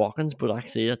play it to Watkins, but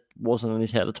actually it wasn't in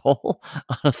his head at all.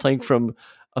 And I think from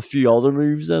a few other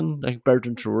moves then, like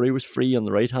Bertrand Traore was free on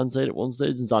the right hand side at one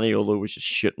stage, and Zaniolo was just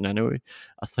shooting anyway.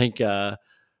 I think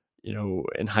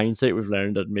in hindsight we've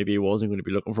learned that maybe he wasn't going to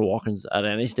be looking for Watkins at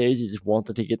any stage. He just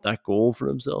wanted to get that goal for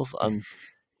himself, and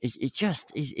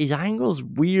his angle's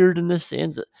weird in this. He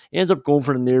ends up going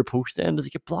for the near post end. Does he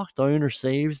get blocked down or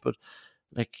saved? But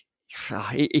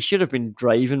he should have been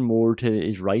driving more to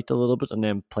his right a little bit and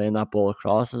then playing that ball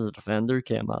across as a defender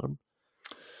came at him.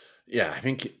 Yeah, I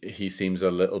think he seems a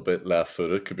little bit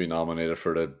left-footed. Could be nominated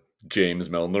for the James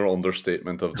Milner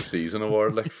Understatement of the Season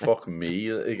award. Like, fuck me.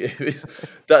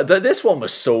 This one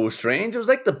was so strange. It was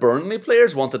like the Burnley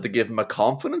players wanted to give him a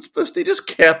confidence boost. They just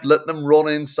kept letting him run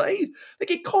inside. Like,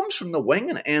 he comes from the wing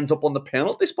and ends up on the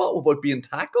penalty spot without being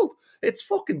tackled. It's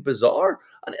fucking bizarre.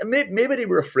 And maybe they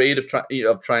were afraid of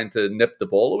trying to nip the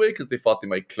ball away because they thought they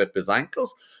might clip his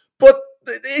ankles. But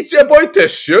he's about to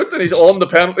shoot and he's on the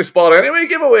penalty spot anyway.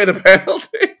 Give away the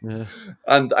penalty. Yeah.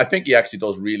 And I think he actually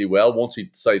does really well once he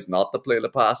decides not to play the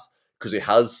pass, because he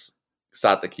has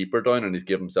sat the keeper down and he's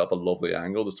given himself a lovely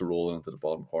angle just to roll it into the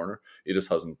bottom corner. He just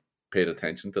hasn't paid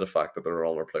attention to the fact that there are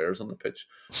other players on the pitch.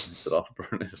 It's it off a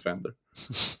Burnley defender.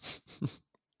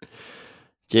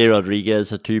 Jay Rodriguez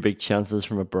had 2 big chances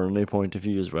from a Burnley point of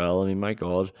view as well. I mean, my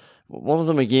God. One of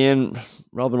them again,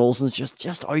 Robin Olsen's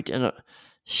just out in a...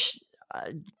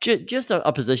 Just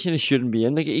a position he shouldn't be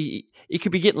in. Like he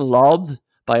could be getting lobbed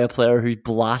by a player who's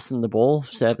blasting the ball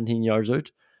 17 yards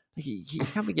out. Like he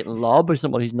can't be getting lobbed by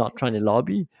somebody who's not trying to lob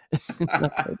you.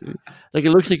 Like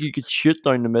it looks like you could shoot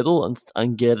down the middle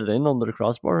and get it in under the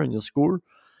crossbar and you'll score.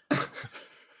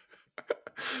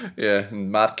 Yeah,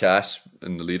 and Matt Cash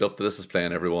in the lead up to this is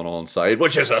playing everyone on side,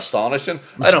 which is astonishing.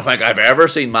 I don't think I've ever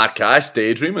seen Matt Cash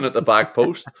daydreaming at the back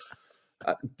post.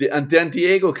 And then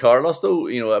Diego Carlos, though,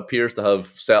 appears to have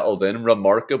settled in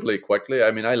remarkably quickly.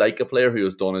 I mean, I like a player who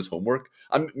has done his homework.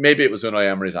 And maybe it was Unai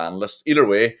Emery's analyst. Either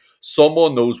way,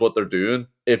 someone knows what they're doing.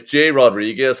 If Jay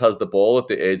Rodriguez has the ball at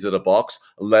the edge of the box,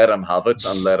 let him have it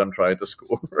and let him try to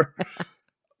score.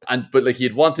 But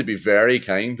he'd want to be very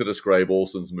kind to describe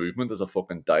Olsen's movement as a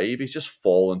fucking dive. He's just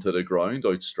fallen to the ground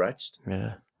outstretched.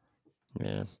 Yeah.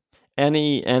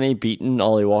 Any beating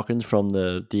Ollie Watkins from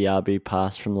the Diaby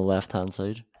pass from the left hand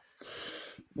side?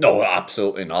 No,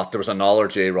 absolutely not. There was another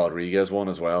Jay Rodriguez one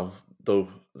as well, though.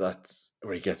 That's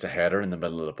where he gets a header in the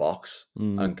middle of the box,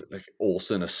 and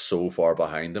Olsen is so far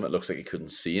behind him, it looks like he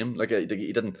couldn't see him. Like he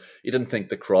didn't think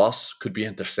the cross could be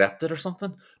intercepted or something.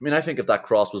 I mean, I think if that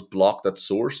cross was blocked at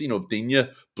source, if Digne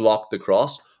blocked the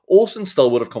cross, Olsen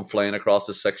still would have come flying across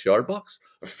the 6-yard box.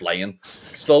 Or flying.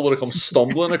 Still would have come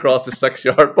stumbling across the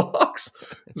 6-yard box.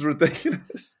 It was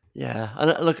ridiculous. Yeah,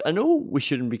 and look, I know we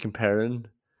shouldn't be comparing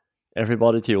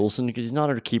everybody to Olsen because he's not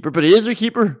our keeper, but he is our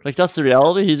keeper. Like, that's the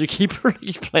reality. He's our keeper.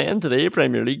 He's playing today a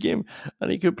Premier League game,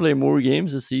 and he could play more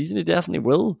games this season. He definitely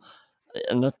will.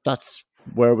 And that's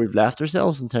where we've left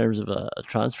ourselves in terms of a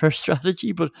transfer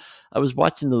strategy. But I was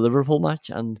watching the Liverpool match,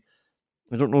 and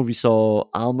I don't know if you saw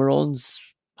Almiron's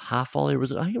half volley, or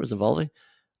was it? I think it was a volley,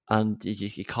 and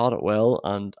he caught it well,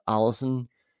 and Alisson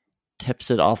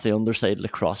tips it off the underside of the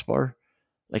crossbar.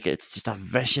 Like, it's just a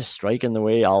vicious strike in the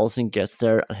way Alisson gets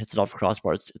there and hits it off the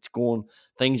crossbar. It's going,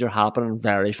 things are happening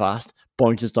very fast,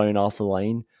 bounces down off the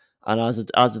line, and as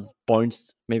it's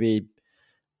bounced maybe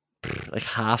like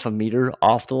half a meter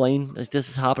off the line, like this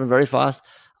is happening very fast.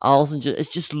 Alisson is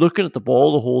just looking at the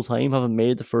ball the whole time, having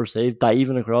made the first save,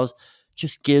 diving across,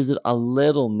 just gives it a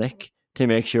little nick to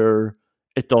make sure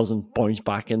it doesn't bounce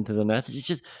back into the net. He's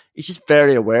just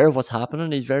very aware of what's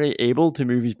happening. He's very able to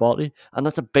move his body, and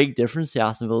that's a big difference to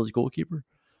Aston Villa's goalkeeper.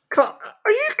 Are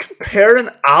you comparing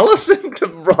Alisson to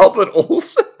Robin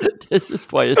Olsen? This is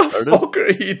why it started. What the fuck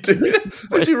are you doing?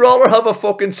 Would you rather have a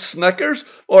fucking Snickers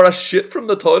or a shit from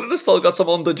the toilet that's still got some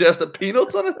undigested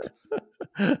peanuts in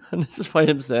it? And this is why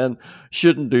I'm saying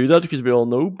shouldn't do that, because we all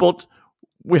know, but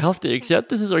we have to accept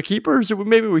this is our keeper, so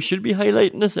maybe we should be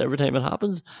highlighting this every time it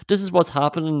happens. This is what's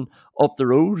happening up the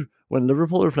road when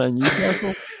Liverpool are playing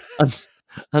Newcastle.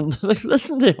 and like,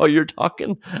 listen to how you're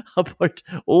talking about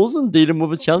Olsen dealing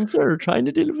with a chance or trying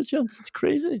to deal with a chance. It's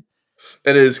crazy.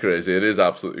 It is crazy. It is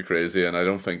absolutely crazy. And I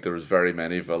don't think there was very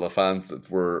many Villa fans that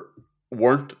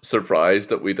weren't surprised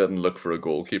that we didn't look for a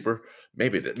goalkeeper.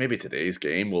 Maybe today's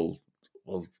game will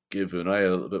give Unai a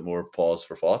little bit more pause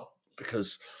for thought,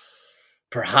 because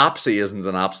perhaps he isn't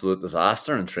an absolute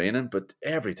disaster in training, but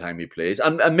every time he plays,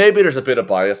 and maybe there's a bit of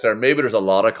bias there, maybe there's a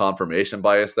lot of confirmation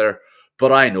bias there,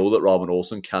 but I know that Robin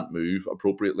Olsen can't move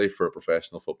appropriately for a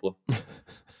professional footballer.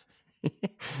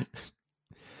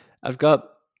 I got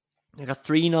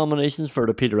 3 nominations for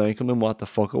the Peter Enkelman What the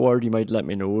Fuck Award. You might let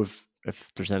me know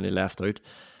if there's any left out.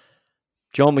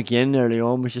 John McGinn early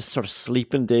on was just sort of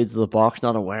sleeping dead to the box,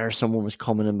 not aware someone was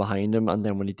coming in behind him, and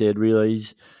then when he did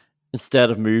realise,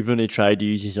 instead of moving, he tried to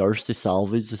use his arse to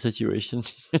salvage the situation.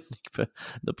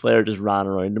 The player just ran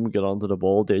around him, got onto the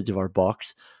ball, the edge of our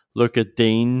box. Look at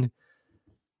Dean.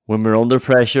 When we're under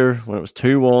pressure, when it was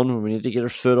 2-1, when we need to get our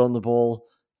foot on the ball,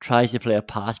 tries to play a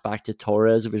pass back to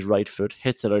Torres with his right foot,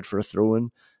 hits it out for a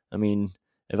throw-in. I mean,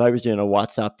 if I was doing a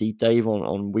WhatsApp deep dive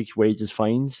on week's wages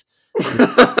fines, this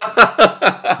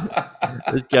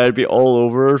guy would be all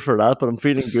over for that, but I'm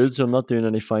feeling good, so I'm not doing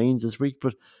any fines this week.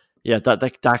 But yeah,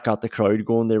 that got the crowd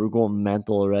going. They were going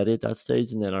mental already at that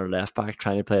stage. And then our left back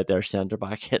trying to play at their centre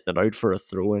back, hitting it out for a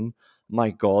throw in.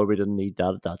 My God, we didn't need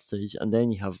that at that stage. And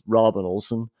then you have Robin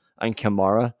Olsen and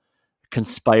Kamara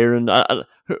conspiring.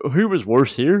 Who was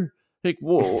worse here? Like,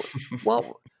 whoa,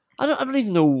 what? I don't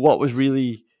even know what was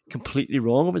really completely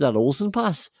wrong about that Olsen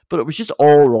pass, but it was just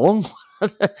all wrong.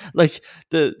 Like,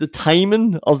 the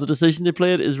timing of the decision they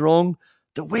played is wrong.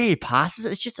 The way he passes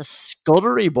it, it's just a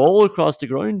scuddery ball across the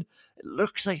ground. It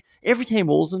looks like every time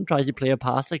Olsen tries to play a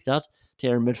pass like that to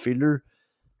our midfielder,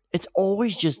 it's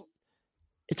always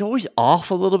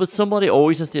off a little bit. Somebody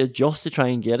always has to adjust to try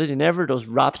and get it. He never does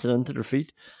wraps it into their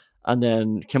feet. And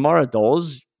then Kamara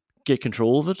does get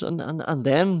control of it. And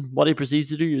then what he proceeds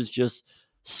to do is just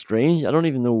strange. I don't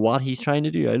even know what he's trying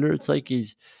to do either. It's like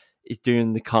he's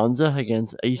doing the Konza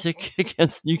against Isaac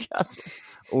against Newcastle.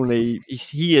 Only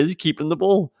he is keeping the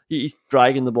ball. He's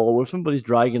dragging the ball with him, but he's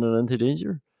dragging it into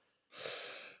danger.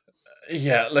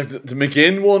 Yeah, like the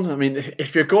McGinn one, I mean,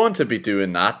 if you're going to be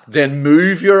doing that, then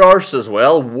move your arse as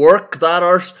well. Work that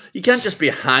arse. You can't just be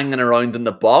hanging around in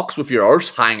the box with your arse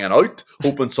hanging out,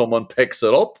 hoping someone picks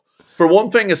it up. For one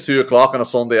thing, it's 2:00 on a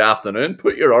Sunday afternoon.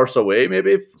 Put your arse away,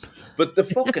 maybe. But the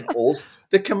fucking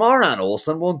the Kamara and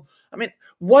Olsen one, I mean,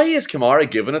 why is Kamara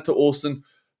giving it to Olsen?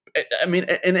 I mean,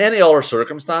 in any other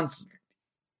circumstance,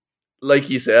 like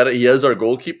he said, he is our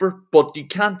goalkeeper, but you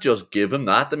can't just give him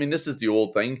that. I mean, this is the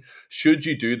old thing. Should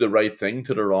you do the right thing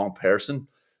to the wrong person?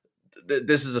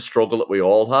 This is a struggle that we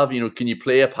all have. Can you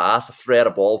play a pass, thread a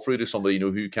ball through to somebody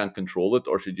who can't control it,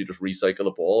 or should you just recycle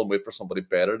the ball and wait for somebody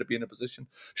better to be in a position?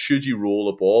 Should you roll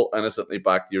the ball innocently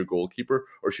back to your goalkeeper,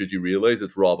 or should you realise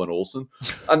it's Robin Olsen?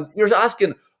 And you're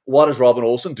asking, what is Robin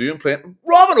Olsen doing playing?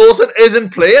 Robin Olsen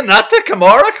isn't playing that to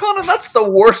Kamara, Conan. That's the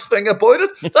worst thing about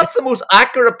it. That's the most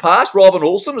accurate pass Robin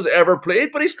Olsen has ever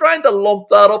played, but he's trying to lump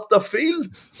that up the field.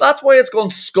 That's why it's gone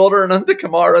scuttering into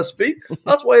Kamara's feet.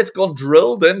 That's why it's gone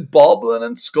drilled in, bobbling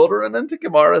and scuttering into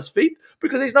Kamara's feet,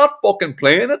 because he's not fucking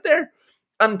playing it there.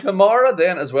 And Kamara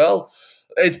then as well,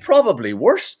 it's probably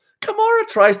worse. Kamara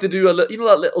tries to do that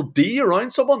little D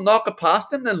around someone, knock it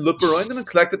past him, then loop around him and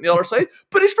collect it on the other side.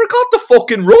 But he's forgot to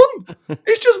fucking run.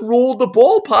 He's just rolled the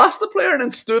ball past the player and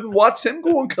then stood and watched him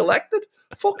go and collect it.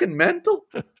 Fucking mental.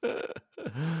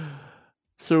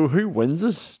 So who wins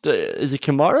it? Is it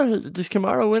Kamara? Does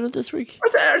Kamara win it this week?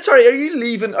 Sorry, are you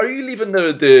leaving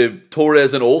the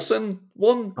Torres and Olsen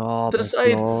one to the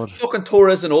side? God. Fucking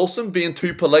Torres and Olsen being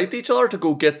too polite to each other to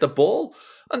go get the ball.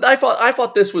 And I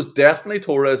thought this was definitely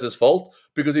Torres' fault,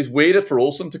 because he's waited for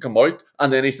Olsen to come out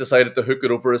and then he's decided to hook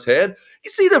it over his head.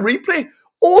 You see the replay?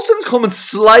 Olsen's coming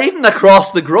sliding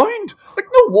across the ground. Like,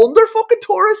 no wonder fucking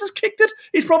Torres has kicked it.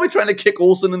 He's probably trying to kick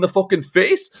Olsen in the fucking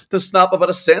face to snap a bit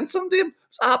of sense into him.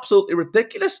 It's absolutely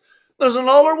ridiculous. There's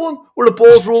another one where the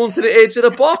ball's rolling to the edge of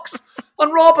the box.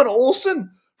 And Robin Olsen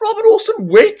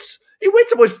waits. He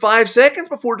waits about 5 seconds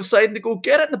before deciding to go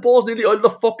get it, and the ball's nearly out of the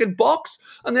fucking box.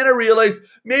 And then I realised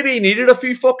maybe he needed a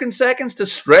few fucking seconds to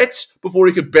stretch before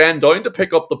he could bend down to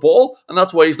pick up the ball, and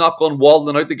that's why he's not gone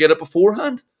waddling out to get it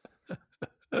beforehand.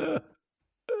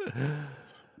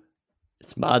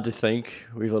 It's mad to think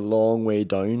we've a long way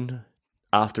down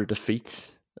after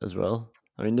defeats as well.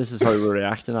 I mean, this is how we're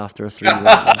reacting after a 3-1.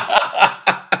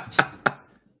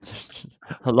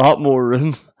 A lot more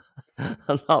room.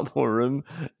 A lot more room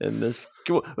in this.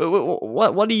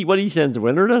 What do you send the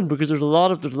winner then? Because there's a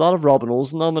lot of Robin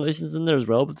Olsen nominations in there as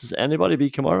well. But does anybody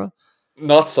beat Kamara?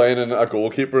 Not signing a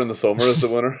goalkeeper in the summer as the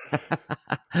winner.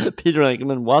 Peter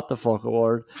Enkelman, what the fuck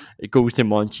award? It goes to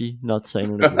Monchi, not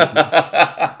signing a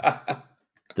goalkeeper.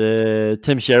 The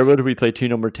Tim Sherwood, we played 2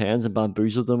 number 10s and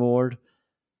bamboozled them award.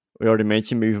 We already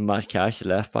mentioned moving Matt Cash to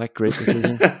left back. Great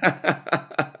decision.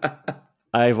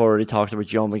 I've already talked about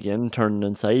John McGinn turning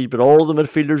inside, but all the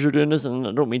midfielders are doing this, and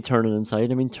I don't mean turning inside,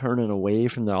 I mean turning away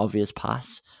from the obvious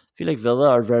pass. I feel like Villa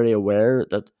are very aware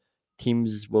that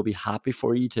teams will be happy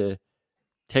for you to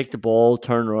take the ball,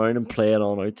 turn around and play it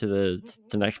on out to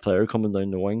the next player coming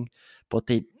down the wing. But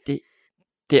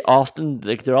they often,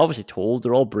 like, they're obviously told,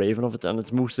 they're all brave enough, and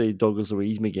it's mostly Douglas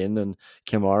Luiz, McGinn and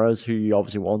Kamara's who you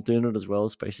obviously want doing it as well,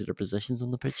 especially their positions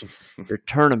on the pitch. They're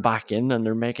turning back in and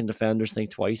they're making defenders think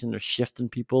twice, and they're shifting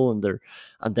people,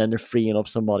 and then they're freeing up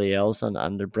somebody else,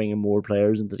 and they're bringing more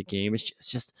players into the game. It's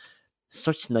just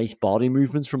such nice body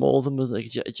movements from all of them. It's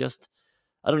like, it just,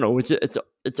 I don't know,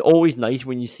 it's always nice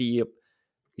when you see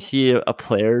a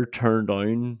player turn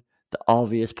down the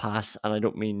obvious pass, and I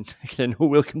don't mean, I know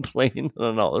we'll complain on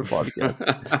another podcast,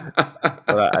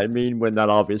 but I mean when that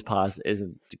obvious pass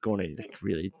isn't going to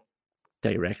really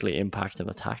directly impact an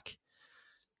attack.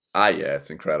 Yeah, it's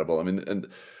incredible. I mean, and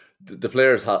the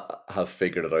players have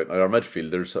figured it out. Our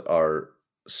midfielders are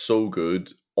so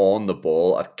good on the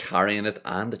ball at carrying it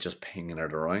and at just pinging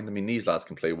it around. I mean, these lads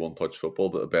can play one-touch football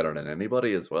but better than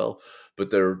anybody as well.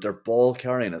 But their ball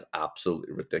carrying is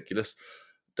absolutely ridiculous.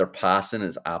 Their passing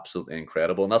is absolutely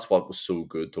incredible, and that's what was so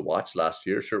good to watch last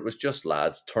year. Sure, it was just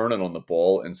lads turning on the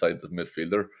ball inside the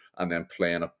midfielder and then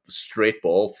playing a straight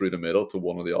ball through the middle to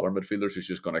one of the other midfielders who's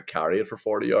just going to carry it for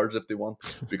 40 yards if they want,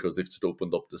 because they've just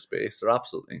opened up the space. They're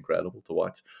absolutely incredible to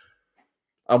watch.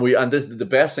 And this, the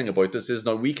best thing about this is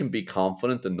now we can be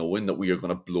confident in knowing that we are going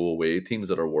to blow away teams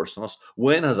that are worse than us.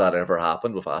 When has that ever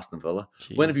happened with Aston Villa?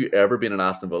 Gee. When have you ever been an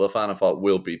Aston Villa fan and thought,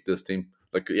 we'll beat this team?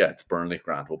 Like, yeah, it's Burnley,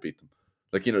 Grant, we'll beat them.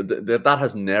 Like, you know, that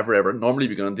has never, ever... Normally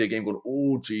we go into a game going,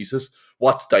 oh, Jesus,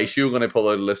 what's Daishu going to pull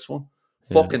out of this one?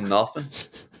 Yeah. Fucking nothing.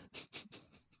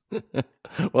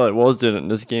 Well, I was doing it in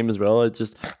this game as well. I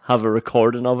just have a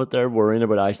recording of it there, worrying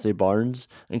about Ashley Barnes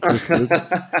and Chris Wood.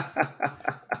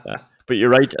 Yeah. But you're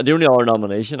right. The only other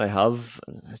nomination I have,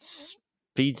 it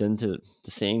feeds into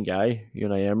the same guy,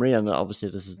 Unai Emery, and obviously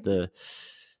this is the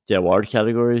award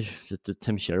category, the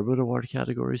Tim Sherwood award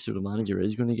category. So the manager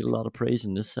is going to get a lot of praise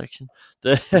in this section.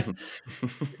 The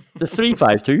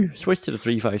 3-5-2, switch to the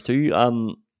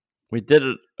 3-5-2. We did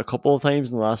it a couple of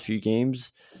times in the last few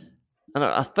games. And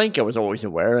I think I was always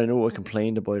aware. I know I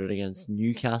complained about it against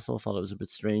Newcastle. I thought it was a bit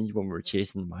strange when we were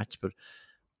chasing the match, but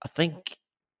I think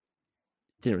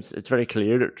it's very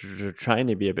clear that they're trying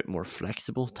to be a bit more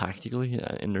flexible tactically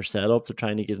in their setup. They're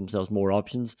trying to give themselves more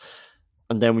options.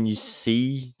 And then when you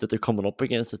see that they're coming up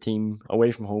against a team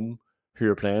away from home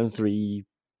who are playing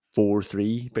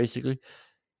 3-4-3, basically,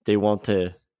 they want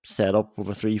to set up with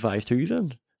a 3-5-2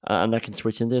 then. And that can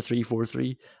switch into a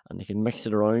 3-4-3 and they can mix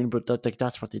it around. But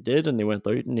that's what they did, and they went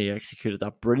out and they executed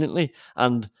that brilliantly.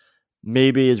 And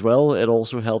maybe as well, it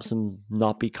also helps them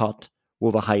not be caught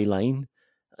with a high line,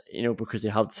 because they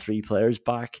have the 3 players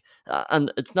back.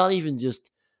 And it's not even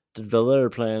just the Villa are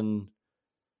playing.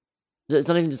 It's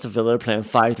not even just a Villa playing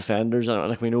 5 defenders. And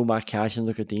like we know, Matt Cash and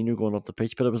Luca Dino going up the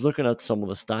pitch. But I was looking at some of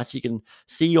the stats. You can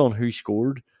see on who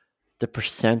scored the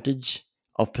percentage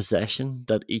of possession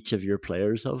that each of your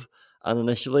players have. And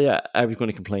initially, I was going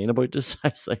to complain about this. I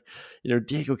was like,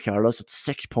 Diego Carlos at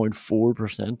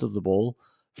 6.4% of the ball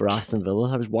for Aston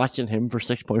Villa. I was watching him for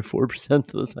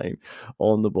 6.4% of the time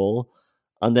on the ball.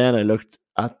 And then I looked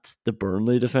at the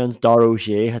Burnley defence. Dar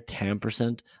O'Shea had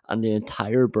 10%, and the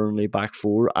entire Burnley back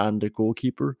 4 and the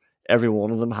goalkeeper, every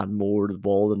one of them had more of the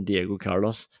ball than Diego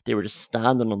Carlos. They were just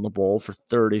standing on the ball for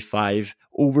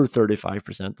over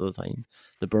 35% of the time.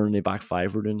 The Burnley back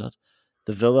 5 were doing that.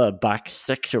 The Villa back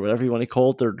 6 or whatever you want to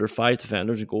call it, their 5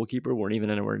 defenders and goalkeeper weren't even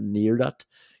anywhere near that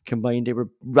combined. They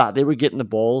were getting the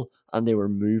ball and they were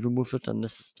moving with it. And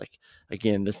this is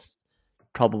this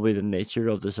probably the nature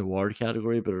of this award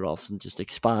category, but it often just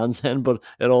expands in. But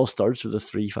it all starts with a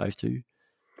 3-5-2.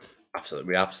 Absolutely,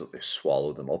 we absolutely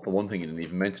swallowed them up. And one thing you didn't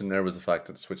even mention there was the fact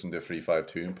that switching to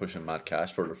 3-5-2 and pushing Matt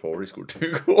Cash further forward, he scored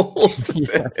 2 goals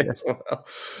today as well.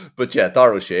 But yeah,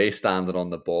 Dar O'Shea standing on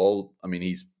the ball. I mean,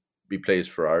 he plays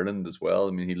for Ireland as well.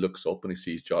 I mean, he looks up and he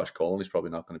sees Josh Cullen. He's probably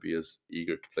not going to be as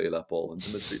eager to play that ball into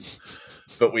midfield.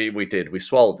 But we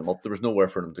swallowed them up. There was nowhere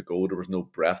for them to go. There was no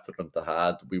breath for them to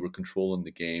have. We were controlling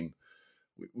the game.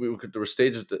 There were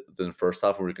stages in the first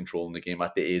half where we were controlling the game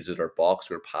at the edge of their box.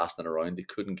 We were passing it around. They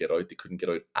couldn't get out. They couldn't get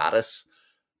out at us.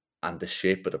 And the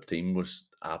shape of the team was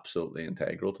absolutely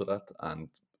integral to that. And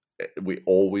we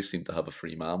always seemed to have a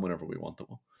free man whenever we wanted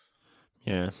one.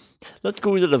 Yeah. Let's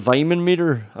go to the Vyman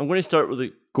meter. I'm going to start with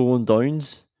the going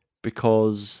downs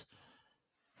because,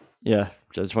 I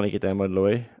just want to get them out of the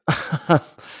way.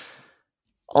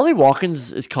 Ollie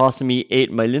Watkins is costing me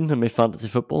 8 million in my fantasy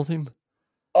football team.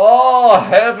 Oh,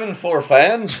 heaven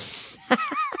forfend.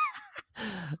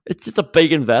 It's just a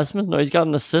big investment. Now he's got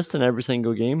an assist in every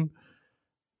single game.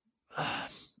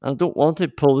 I don't want to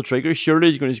pull the trigger.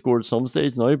 Surely he's going to score at some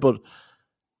stage now, but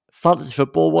fantasy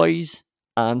football wise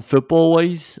and football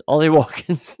wise, Ollie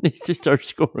Watkins needs to start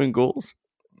scoring goals.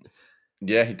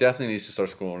 Yeah, he definitely needs to start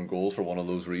scoring goals for one of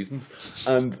those reasons.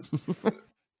 And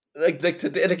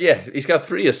he's got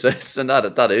 3 assists, and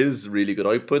that is really good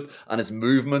output, and his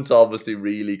movement's obviously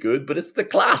really good. But it's the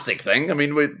classic thing. I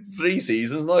mean, with 3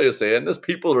 seasons now, you're saying this,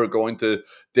 people are going to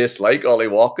dislike Ollie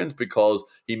Watkins because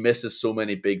he misses so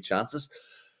many big chances.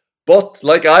 But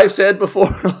like I've said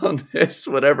before on this,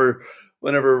 whenever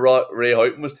Ray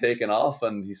Houghton was taken off,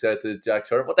 and he said to Jack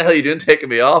Charlton, "What the hell are you doing taking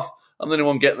me off? I'm the only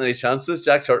one getting any chances."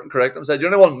 Jack Charlton corrected him and said, "You're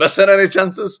the only one missing any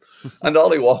chances." And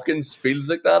Ollie Watkins feels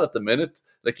like that at the minute.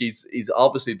 Like he's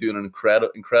obviously doing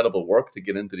incredible work to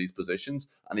get into these positions,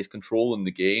 and he's controlling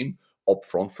the game up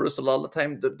front for us a lot of the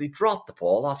time. They dropped the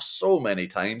ball off so many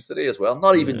times today as well.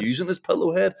 Not even using his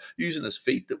pillow head, using his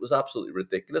feet. It was absolutely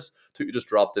ridiculous. Tutu just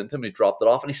dropped into him, he dropped it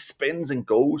off, and he spins and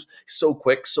goes. He's so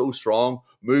quick, so strong,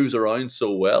 moves around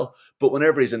so well. But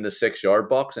whenever he's in the 6-yard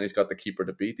box and he's got the keeper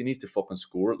to beat, he needs to fucking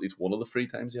score at least one of the 3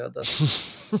 times he had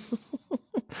that.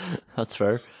 That's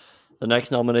fair. The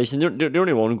next nomination, the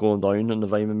only one going down in the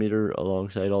Vyman meter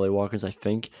alongside Ollie Watkins, I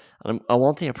think. And I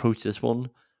want to approach this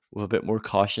one with a bit more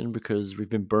caution because we've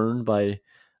been burned by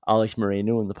Alex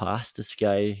Moreno in the past. This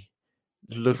guy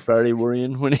looked very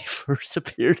worrying when he first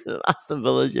appeared in Aston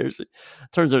Villa jersey.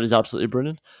 Turns out he's absolutely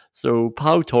brilliant. So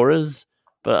Pau Torres,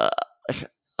 but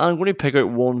I'm going to pick out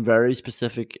one very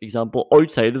specific example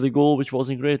outside of the goal, which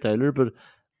wasn't great, Tyler. But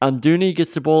Amdouni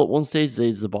gets the ball at one stage,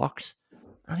 leads the box,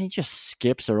 and he just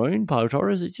skips around Pau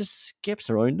Torres. He just skips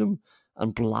around him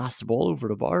and blast the ball over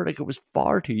the bar. Like, it was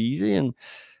far too easy, and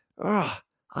I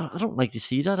don't like to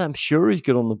see that. I'm sure he's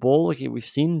good on the ball. Like, we've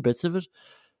seen bits of it,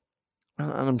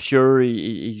 and I'm sure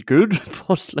he's good,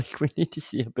 but like, we need to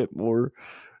see a bit more.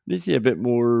 We need to see a bit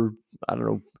more. I don't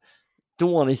know.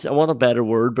 I want a better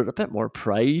word, but a bit more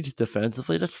pride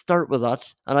defensively. Let's start with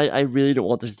that. And I really don't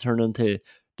want this to turn into,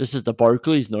 this is the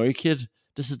Barclays now, kid.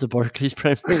 This is the Barclays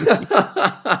Premier League.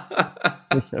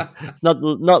 It's not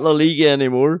La Liga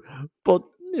anymore. But,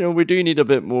 we do need a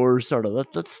bit more sort of,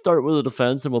 let's start with the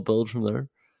defence and we'll build from there.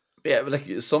 Yeah, but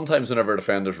like sometimes whenever a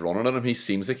defender's running at him, he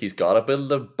seems like he's got to build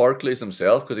the Barclays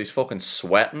himself because he's fucking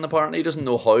sweating. Apparently, he doesn't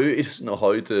know how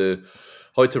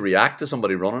to react to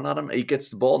somebody running at him. He gets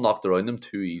the ball knocked around him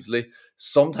too easily.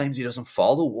 Sometimes he doesn't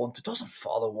follow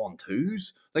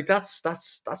 1-2s. Like that's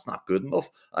not good enough.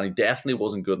 And he definitely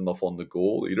wasn't good enough on the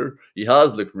goal either. He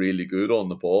has looked really good on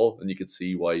the ball, and you could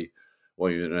see why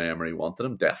Emery wanted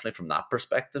him, definitely from that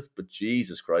perspective. But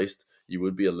Jesus Christ, you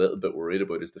would be a little bit worried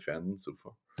about his defending so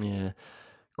far. Yeah.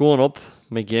 Going up,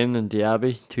 McGinn and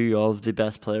Diaby, two of the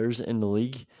best players in the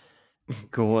league.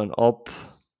 Going up.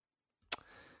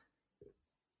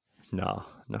 No,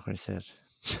 I'm not going to say it.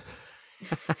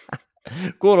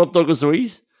 Going up, Douglas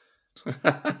Luiz.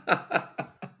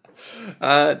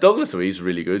 Douglas Luiz is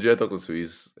really good. Yeah, Douglas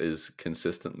Luiz is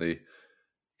consistently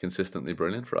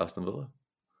brilliant for Aston Villa.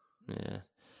 Yeah,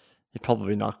 he's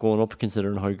probably not going up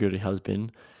considering how good he has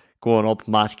been. Going up,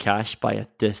 Matt Cash by a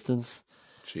distance.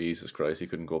 Jesus Christ, he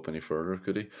couldn't go up any further,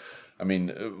 could he? I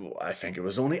mean, I think it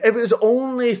was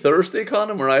only Thursday,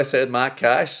 Colin, where I said Matt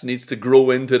Cash needs to grow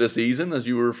into the season, as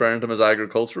you were referring to him as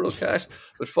agricultural cash.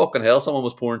 But fucking hell, someone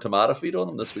was pouring tomato feed on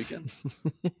him this weekend.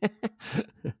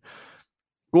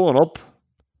 Going up,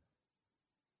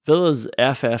 Villa's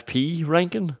FFP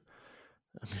ranking.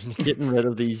 I mean, getting rid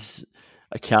of these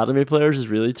academy players is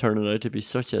really turning out to be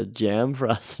such a gem for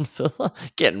Aston Villa.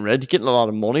 Getting a lot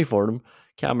of money for them.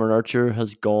 Cameron Archer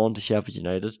has gone to Sheffield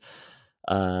United,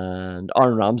 and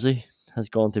Aaron Ramsey has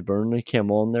gone to Burnley,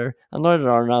 came on there. And now that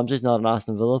Aaron Ramsey's not an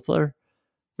Aston Villa player,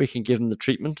 we can give him the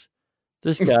treatment.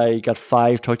 This guy got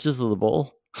 5 touches of the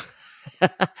ball.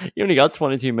 He only got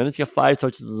 22 minutes, he got 5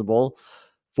 touches of the ball,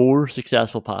 4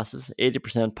 successful passes,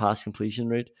 80% pass completion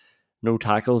rate, no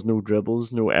tackles, no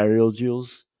dribbles, no aerial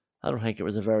duels. I don't think it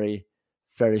was a very,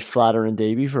 very flattering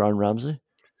debut for Aaron Ramsey.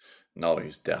 No,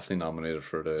 he's definitely nominated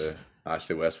for the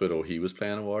Ashley Westwood He Was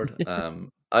Playing award.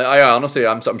 I honestly,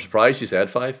 I'm surprised he said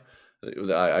 5.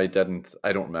 I don't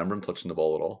remember him touching the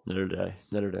ball at all. Neither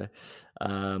day.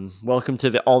 Welcome to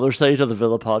the other side of the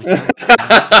Villa podcast.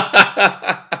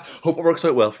 Hope it works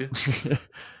out well for you.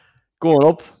 Going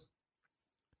up,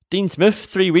 Dean Smith,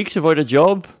 3 weeks without a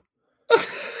job.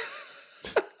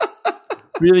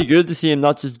 Really good to see him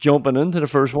not just jumping into the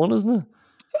first one, isn't it?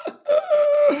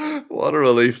 What a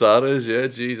relief that is, yeah,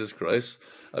 Jesus Christ.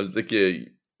 I was like,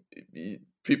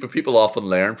 people often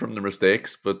learn from their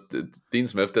mistakes, but Dean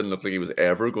Smith didn't look like he was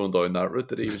ever going down that route,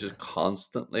 did he? He was just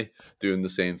constantly doing the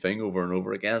same thing over and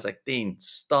over again. It's like, Dean,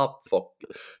 stop.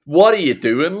 What are you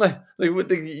doing? Like,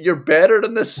 you're better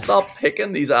than this. Stop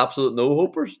picking these absolute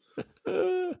no-hopers.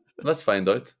 Let's find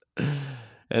out.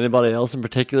 Anybody else in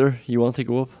particular you want to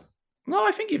go up? No,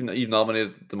 I think you've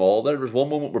nominated them all there. There was one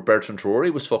moment where Bertrand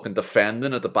Traoré was fucking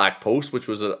defending at the back post, which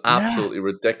was an absolutely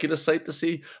ridiculous sight to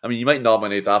see. I mean, you might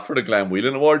nominate that for the Glenn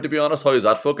Whelan Award, to be honest. How is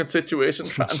that fucking situation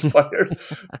transpired?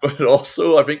 But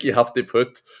also, I think you have to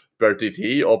put Bertie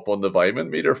T up on the Vyman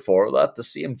meter for that. To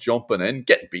see him jumping in,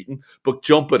 getting beaten, but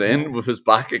jumping in with his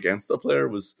back against the player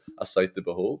was a sight to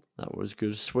behold. That was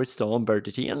good. Switched on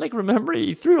Bertie T. And remember,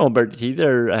 he threw on Bertie T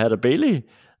there ahead of Bailey.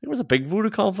 It was a big vote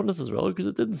of confidence as well, because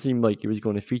it didn't seem like he was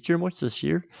going to feature much this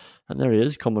year. And there he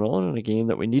is coming on in a game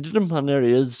that we needed him. And there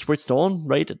he is switched on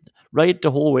right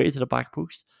the whole way to the back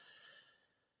post.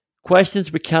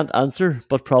 Questions we can't answer,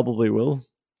 but probably will.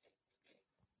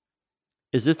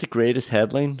 Is this the greatest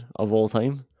headline of all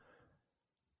time?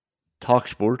 Talk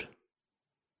Sport.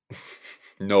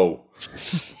 No.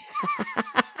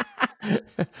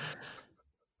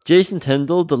 Jason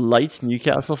Tyndall delights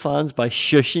Newcastle fans by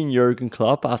shushing Jurgen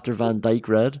Klopp after Van Dijk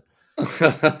red.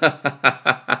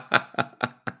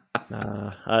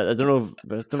 I don't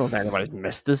know if anybody's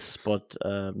missed this, but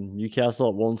Newcastle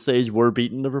at one stage were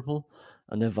beating Liverpool,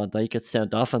 and then Van Dijk gets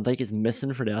sent off. Van Dijk is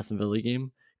missing for the Aston Villa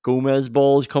game. Gomez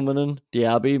ball is coming in.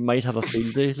 Diaby might have a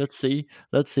field day. Let's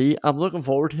see. I'm looking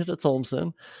forward to it. That's all I'm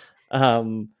saying.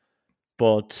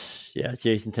 But yeah,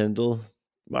 Jason Tyndall.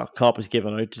 Well, Klopp was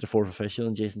given out to the fourth official,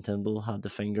 and Jason Tyndall had the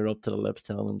finger up to the lips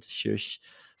telling him to shush.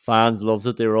 Fans loved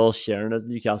it. They were all sharing it.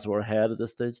 Newcastle were ahead at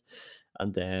this stage.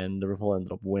 And then Liverpool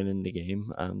ended up winning the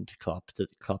game and clapped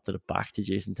it back to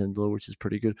Jason Tyndall, which is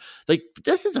pretty good. Like,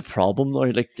 this is a problem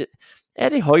now. Like,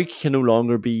 Eddie Howe can no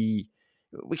longer be...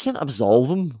 We can't absolve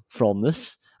him from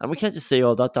this. And we can't just say,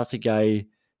 oh, that's a guy,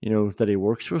 that he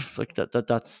works with. Like,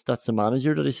 that's the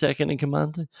manager that he's second in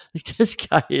command to. Like, this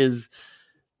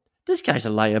guy's a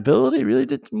liability, really.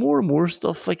 That more and more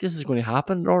stuff like this is going to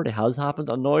happen. It already has happened.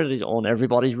 And now that he's on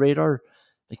everybody's radar,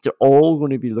 like, they're all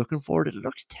going to be looking for it. It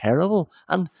looks terrible.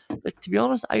 And, like, to be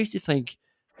honest, I used to think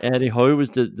Eddie Howe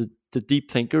was the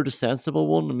deep thinker, the sensible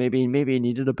one, and maybe he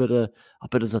needed a bit of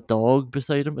the dog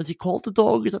beside him. Is he called the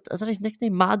dog? Is that his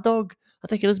nickname? Mad Dog? I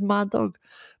think it is Mad Dog.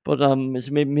 But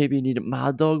maybe he needed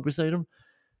Mad Dog beside him.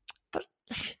 But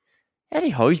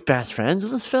Eddie Howe's best friends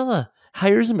with this fella.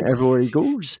 Hires him everywhere he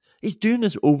goes. He's doing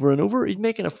this over and over. He's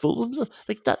making a fool of himself.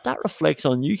 Like, that reflects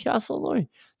on Newcastle now.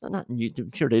 Not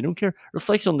I'm sure they don't care.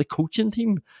 Reflects on the coaching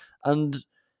team, and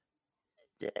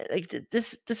like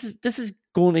this is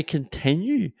going to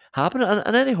continue happening.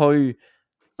 And anyhow,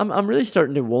 I'm really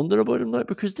starting to wonder about him now,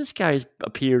 because this guy's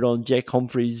appeared on Jake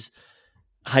Humphrey's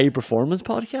High Performance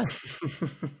podcast,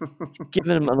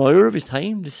 giving him an hour of his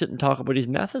time to sit and talk about his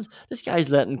methods. This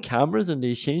guy's letting cameras into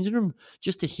his changing room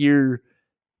just to hear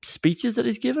speeches that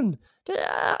he's given.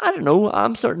 I don't know.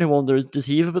 I'm starting to wonder, does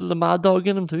he have a bit of the mad dog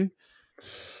in him too?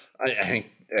 I think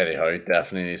Eddie Howe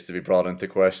definitely needs to be brought into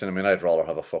question. I mean, I'd rather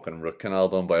have a fucking root canal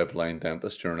done by a blind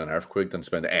dentist during an earthquake than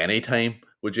spend any time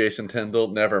with Jason Tyndall.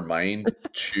 Never mind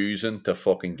choosing to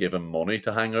fucking give him money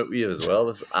to hang out with you as well.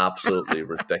 This is absolutely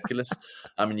ridiculous.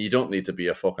 I mean, you don't need to be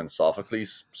a fucking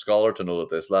Sophocles scholar to know that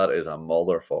this lad is a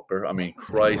motherfucker. I mean,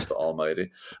 Christ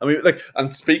almighty. I mean, like,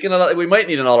 and speaking of that, we might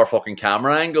need another fucking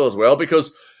camera angle as well,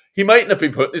 because he mightn't have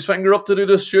been putting his finger up to do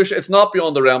this shush. It's not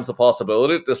beyond the realms of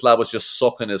possibility that this lad was just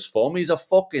sucking his thumb. He's a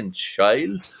fucking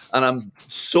child. And I'm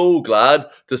so glad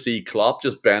to see Klopp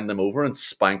just bend him over and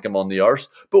spank him on the arse.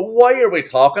 But why are we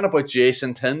talking about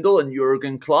Jason Tyndall and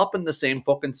Jurgen Klopp in the same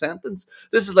fucking sentence?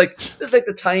 This is like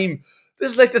the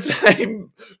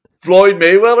time Floyd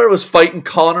Mayweather was fighting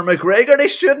Conor McGregor. They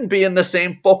shouldn't be in the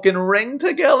same fucking ring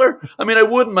together. I mean, I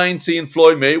wouldn't mind seeing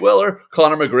Floyd Mayweather,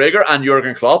 Conor McGregor, and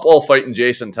Jurgen Klopp all fighting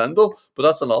Jason Tyndall, but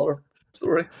that's another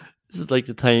story. This is like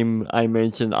the time I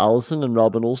mentioned Allison and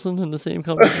Robin Olsen in the same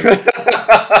conversation.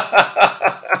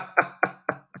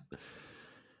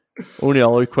 Only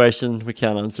other question we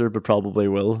can't answer, but probably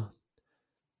will.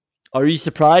 Are you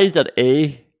surprised at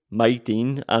A, Mike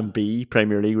Dean, and B,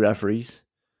 Premier League referees?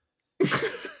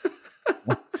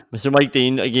 Mr. Mike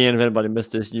Dean, again, if anybody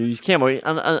missed this news, came out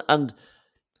and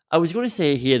I was going to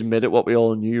say he admitted what we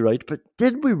all knew, right? But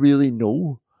did we really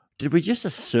know? Did we just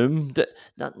assume that?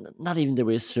 Not even did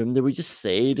we assume. Did we just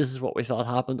say this is what we thought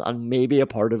happened? And maybe a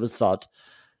part of us thought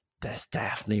this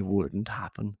definitely wouldn't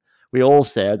happen. We all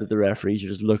said that the referees are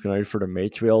just looking out for their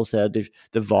mates. We all said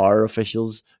the VAR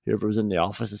officials, whoever was in the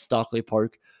office at Stockley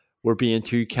Park, were being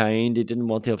too kind. They didn't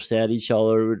want to upset each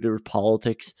other. There was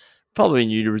politics. Probably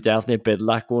knew there was definitely a bid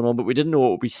lack going on, but we didn't know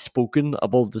what would be spoken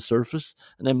above the surface.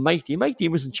 And then Mike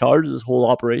Dean was in charge of this whole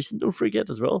operation, don't forget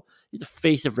as well. He's the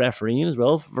face of refereeing as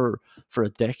well for a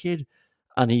decade.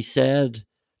 And he said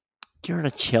during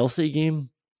a Chelsea game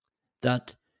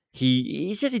that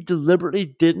he said he deliberately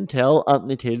didn't tell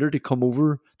Anthony Taylor to come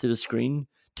over to the screen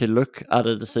to look at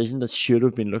a decision that should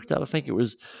have been looked at. I think it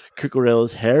was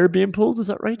Cucurella's hair being pulled, is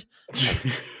that right?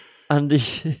 And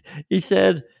he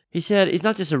said he's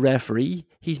not just a referee,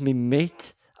 he's my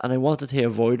mate, and I wanted to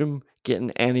avoid him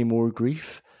getting any more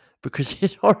grief because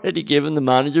he'd already given the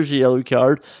managers a yellow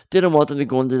card. Didn't want him to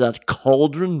go into that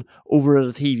cauldron over at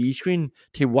a TV screen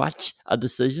to watch a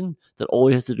decision that all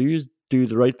he has to do is do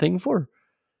the right thing for.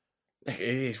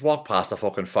 He's walked past a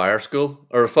fucking fire school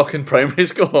or a fucking primary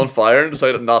school on fire and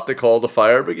decided not to call the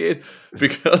fire brigade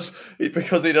because he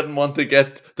didn't want to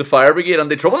get the fire brigade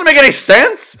into trouble. Doesn't make any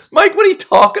sense, Mike. What are you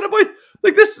talking about?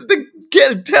 Like this,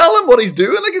 tell him what he's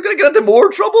doing. Like he's going to get into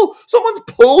more trouble. Someone's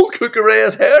pulled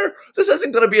Cucurella's hair. This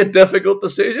isn't going to be a difficult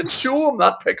decision. Show him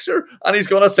that picture, and he's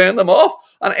going to send them off.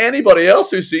 And anybody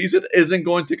else who sees it isn't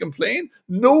going to complain.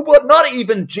 Nobody, not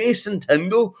even Jason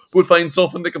Tyndall, would find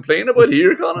something to complain about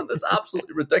here, Conan. That's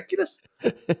absolutely ridiculous.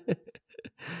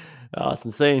 Oh, it's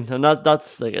insane, and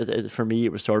that's like for me.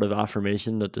 It was sort of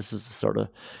affirmation that this is the sort of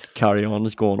carry on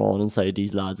that's going on inside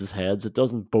these lads' heads. It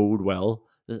doesn't bode well.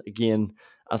 Again,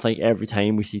 I think every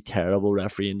time we see terrible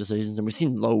refereeing decisions, and we've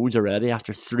seen loads already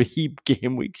after 3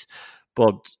 game weeks,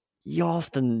 but you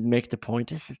often make the point,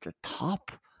 this is the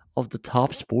top of the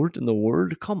top sport in the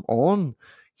world. Come on.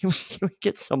 Can we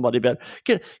get somebody better?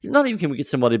 Can we get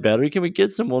somebody better? Can we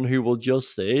get someone who will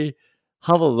just say,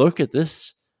 have a look at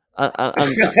this? And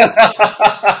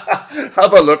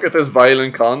Have a look at this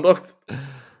violent conduct.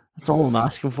 That's all I'm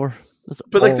asking for.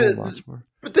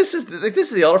 But this is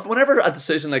the other. Whenever a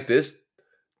decision like this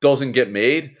doesn't get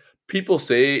made, people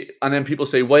say, why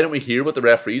don't we hear what the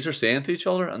referees are saying to each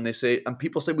other? And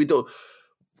people say we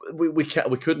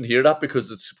couldn't hear that because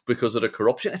it's because of the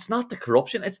corruption. It's not the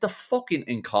corruption, it's the fucking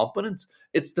incompetence.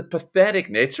 It's the pathetic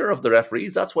nature of the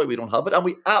referees. That's why we don't have it. And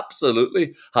we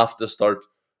absolutely have to start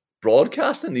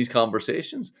broadcasting these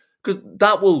conversations, because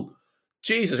that will,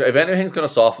 Jesus, if anything's going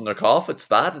to soften their cough, it's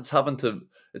that. It's having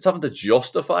to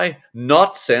justify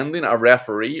not sending a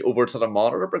referee over to the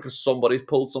monitor because somebody's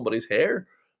pulled somebody's hair.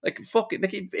 Like, fucking,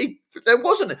 like it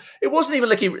wasn't even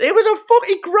like he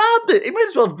grabbed it. He might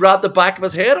as well have grabbed the back of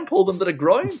his head and pulled him to the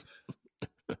ground.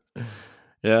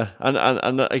 Yeah,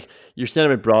 and like you're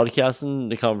saying about broadcasting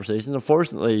the conversations,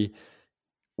 unfortunately,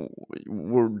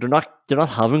 they're not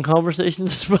having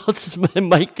conversations as well. It's just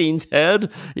Mike Dean's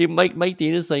head. Mike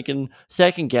Dean is thinking,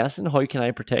 second guessing, how can I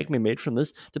protect my mate from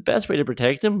this? The best way to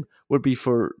protect him would be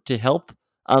to help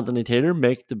Anthony Taylor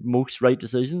make the most right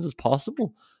decisions as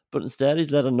possible. But instead,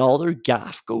 he's let another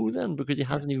gaff go then because he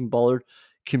hasn't even bothered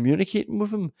communicating with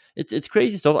him. It's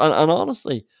crazy stuff. And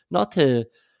honestly, not to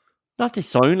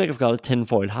sound like I've got a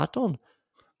tinfoil hat on,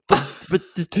 but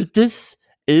this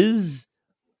is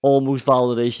almost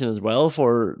validation as well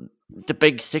for the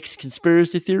big six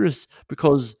conspiracy theorists,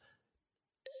 because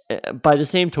by the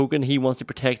same token, he wants to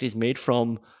protect his mate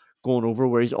from going over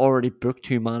where he's already booked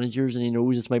two managers and he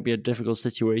knows this might be a difficult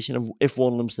situation if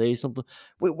one of them says something.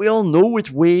 We all know it's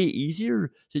way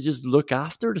easier to just look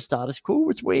after the status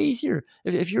quo. It's way easier.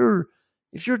 If you're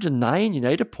denying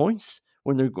United points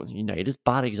when they're going, United's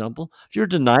bad example. If you're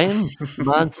denying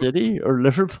Man City or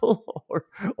Liverpool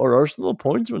or Arsenal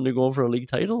points when they're going for a league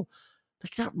title,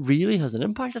 like, that really has an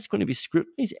impact. That's going to be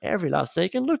scrutinized every last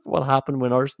second. Look what happened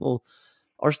when Arsenal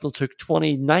took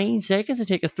 29 seconds to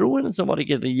take a throw in and somebody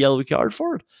get a yellow card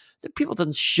for it. The people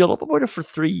didn't shut up about it for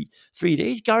three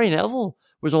days. Gary Neville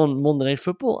was on Monday Night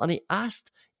Football and he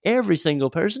asked every single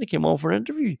person who came on for an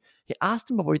interview, he asked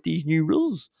them about these new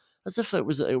rules as if it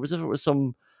was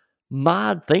some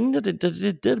mad thing that it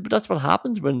did. But that's what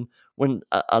happens when an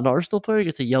Arsenal player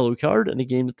gets a yellow card in a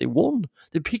game that they won.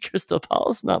 They beat Crystal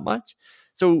Palace in that match.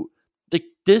 So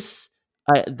this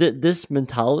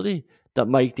mentality that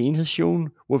Mike Dean has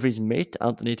shown with his mate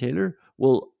Anthony Taylor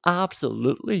will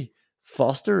absolutely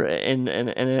foster in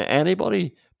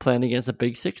anybody playing against a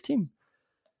big six team.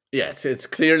 Yeah, it's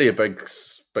clearly a big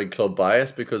club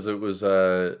bias, because it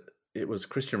was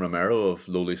Christian Romero of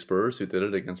lowly Spurs who did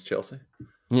it against Chelsea.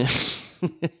 Yeah.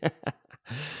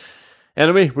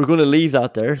 Anyway, we're going to leave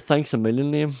that there. Thanks a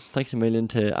million, Liam. Thanks a million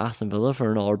to Aston Villa for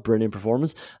another brilliant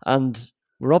performance. And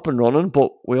we're up and running,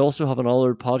 but we also have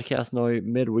another podcast now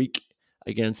midweek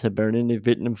against Hibernian. They've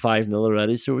beaten them 5-0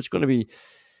 already, so it's going to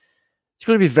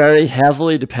be very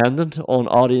heavily dependent on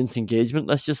audience engagement,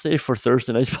 let's just say, for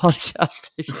Thursday night's podcast.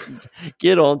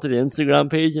 Get onto the Instagram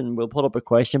page and we'll put up a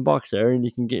question box there and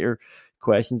you can get your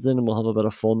questions in and we'll have a bit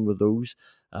of fun with those.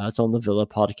 It's on the Villa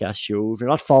Podcast Show. If you're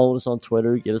not following us on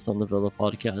Twitter, get us on the Villa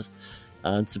Podcast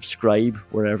and subscribe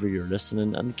wherever you're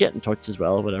listening, and get in touch as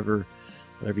well, whatever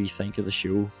you think of the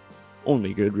show.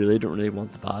 Only good, really. Don't really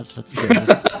want the bad. Let's do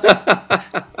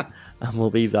it. And we'll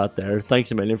leave that there.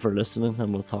 Thanks a million for listening,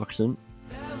 and we'll talk soon.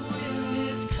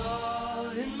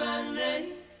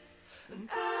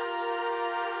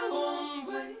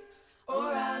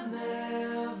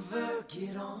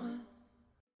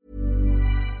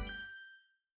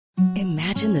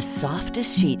 Imagine the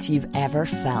softest sheets you've ever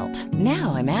felt.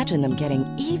 Now imagine them getting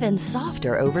even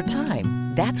softer over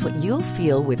time. That's what you'll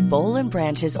feel with Boll &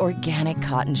 Branch's organic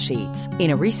cotton sheets.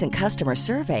 In a recent customer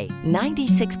survey,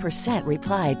 96%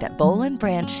 replied that Boll &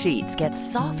 Branch sheets get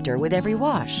softer with every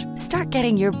wash. Start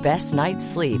getting your best night's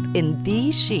sleep in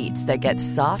these sheets that get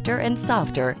softer and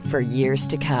softer for years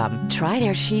to come. Try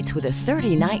their sheets with a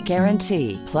 30-night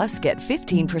guarantee. Plus, get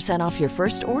 15% off your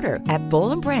first order at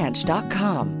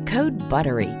bollandbranch.com. Code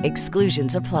BUTTERY.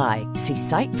 Exclusions apply. See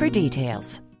site for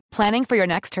details. Planning for your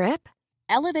next trip?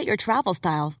 Elevate your travel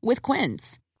style with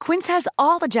Quince. Quince has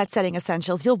all the jet-setting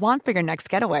essentials you'll want for your next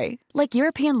getaway, like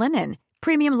European linen,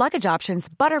 premium luggage options,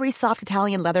 buttery soft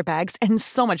Italian leather bags, and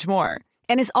so much more.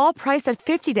 And is all priced at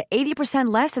 50 to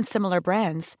 80% less than similar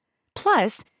brands.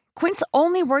 Plus, Quince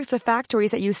only works with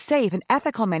factories that use safe and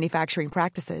ethical manufacturing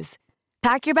practices.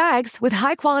 Pack your bags with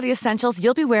high-quality essentials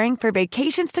you'll be wearing for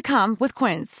vacations to come with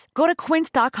Quince. Go to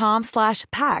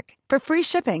quince.com/pack for free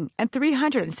shipping and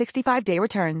 365-day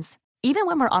returns. Even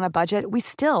when we're on a budget, we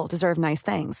still deserve nice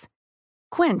things.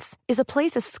 Quince is a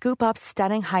place to scoop up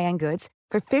stunning high-end goods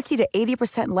for 50 to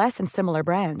 80% less than similar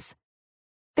brands.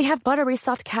 They have buttery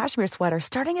soft cashmere sweaters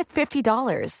starting at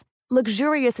 $50,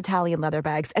 luxurious Italian leather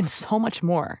bags, and so much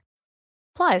more.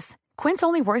 Plus, Quince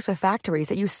only works with factories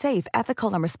that use safe,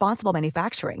 ethical, and responsible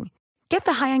manufacturing. Get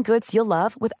the high-end goods you'll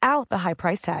love without the high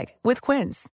price tag with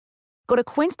Quince. Go to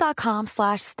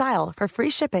quince.com/style for free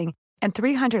shipping and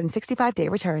 365-day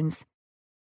returns.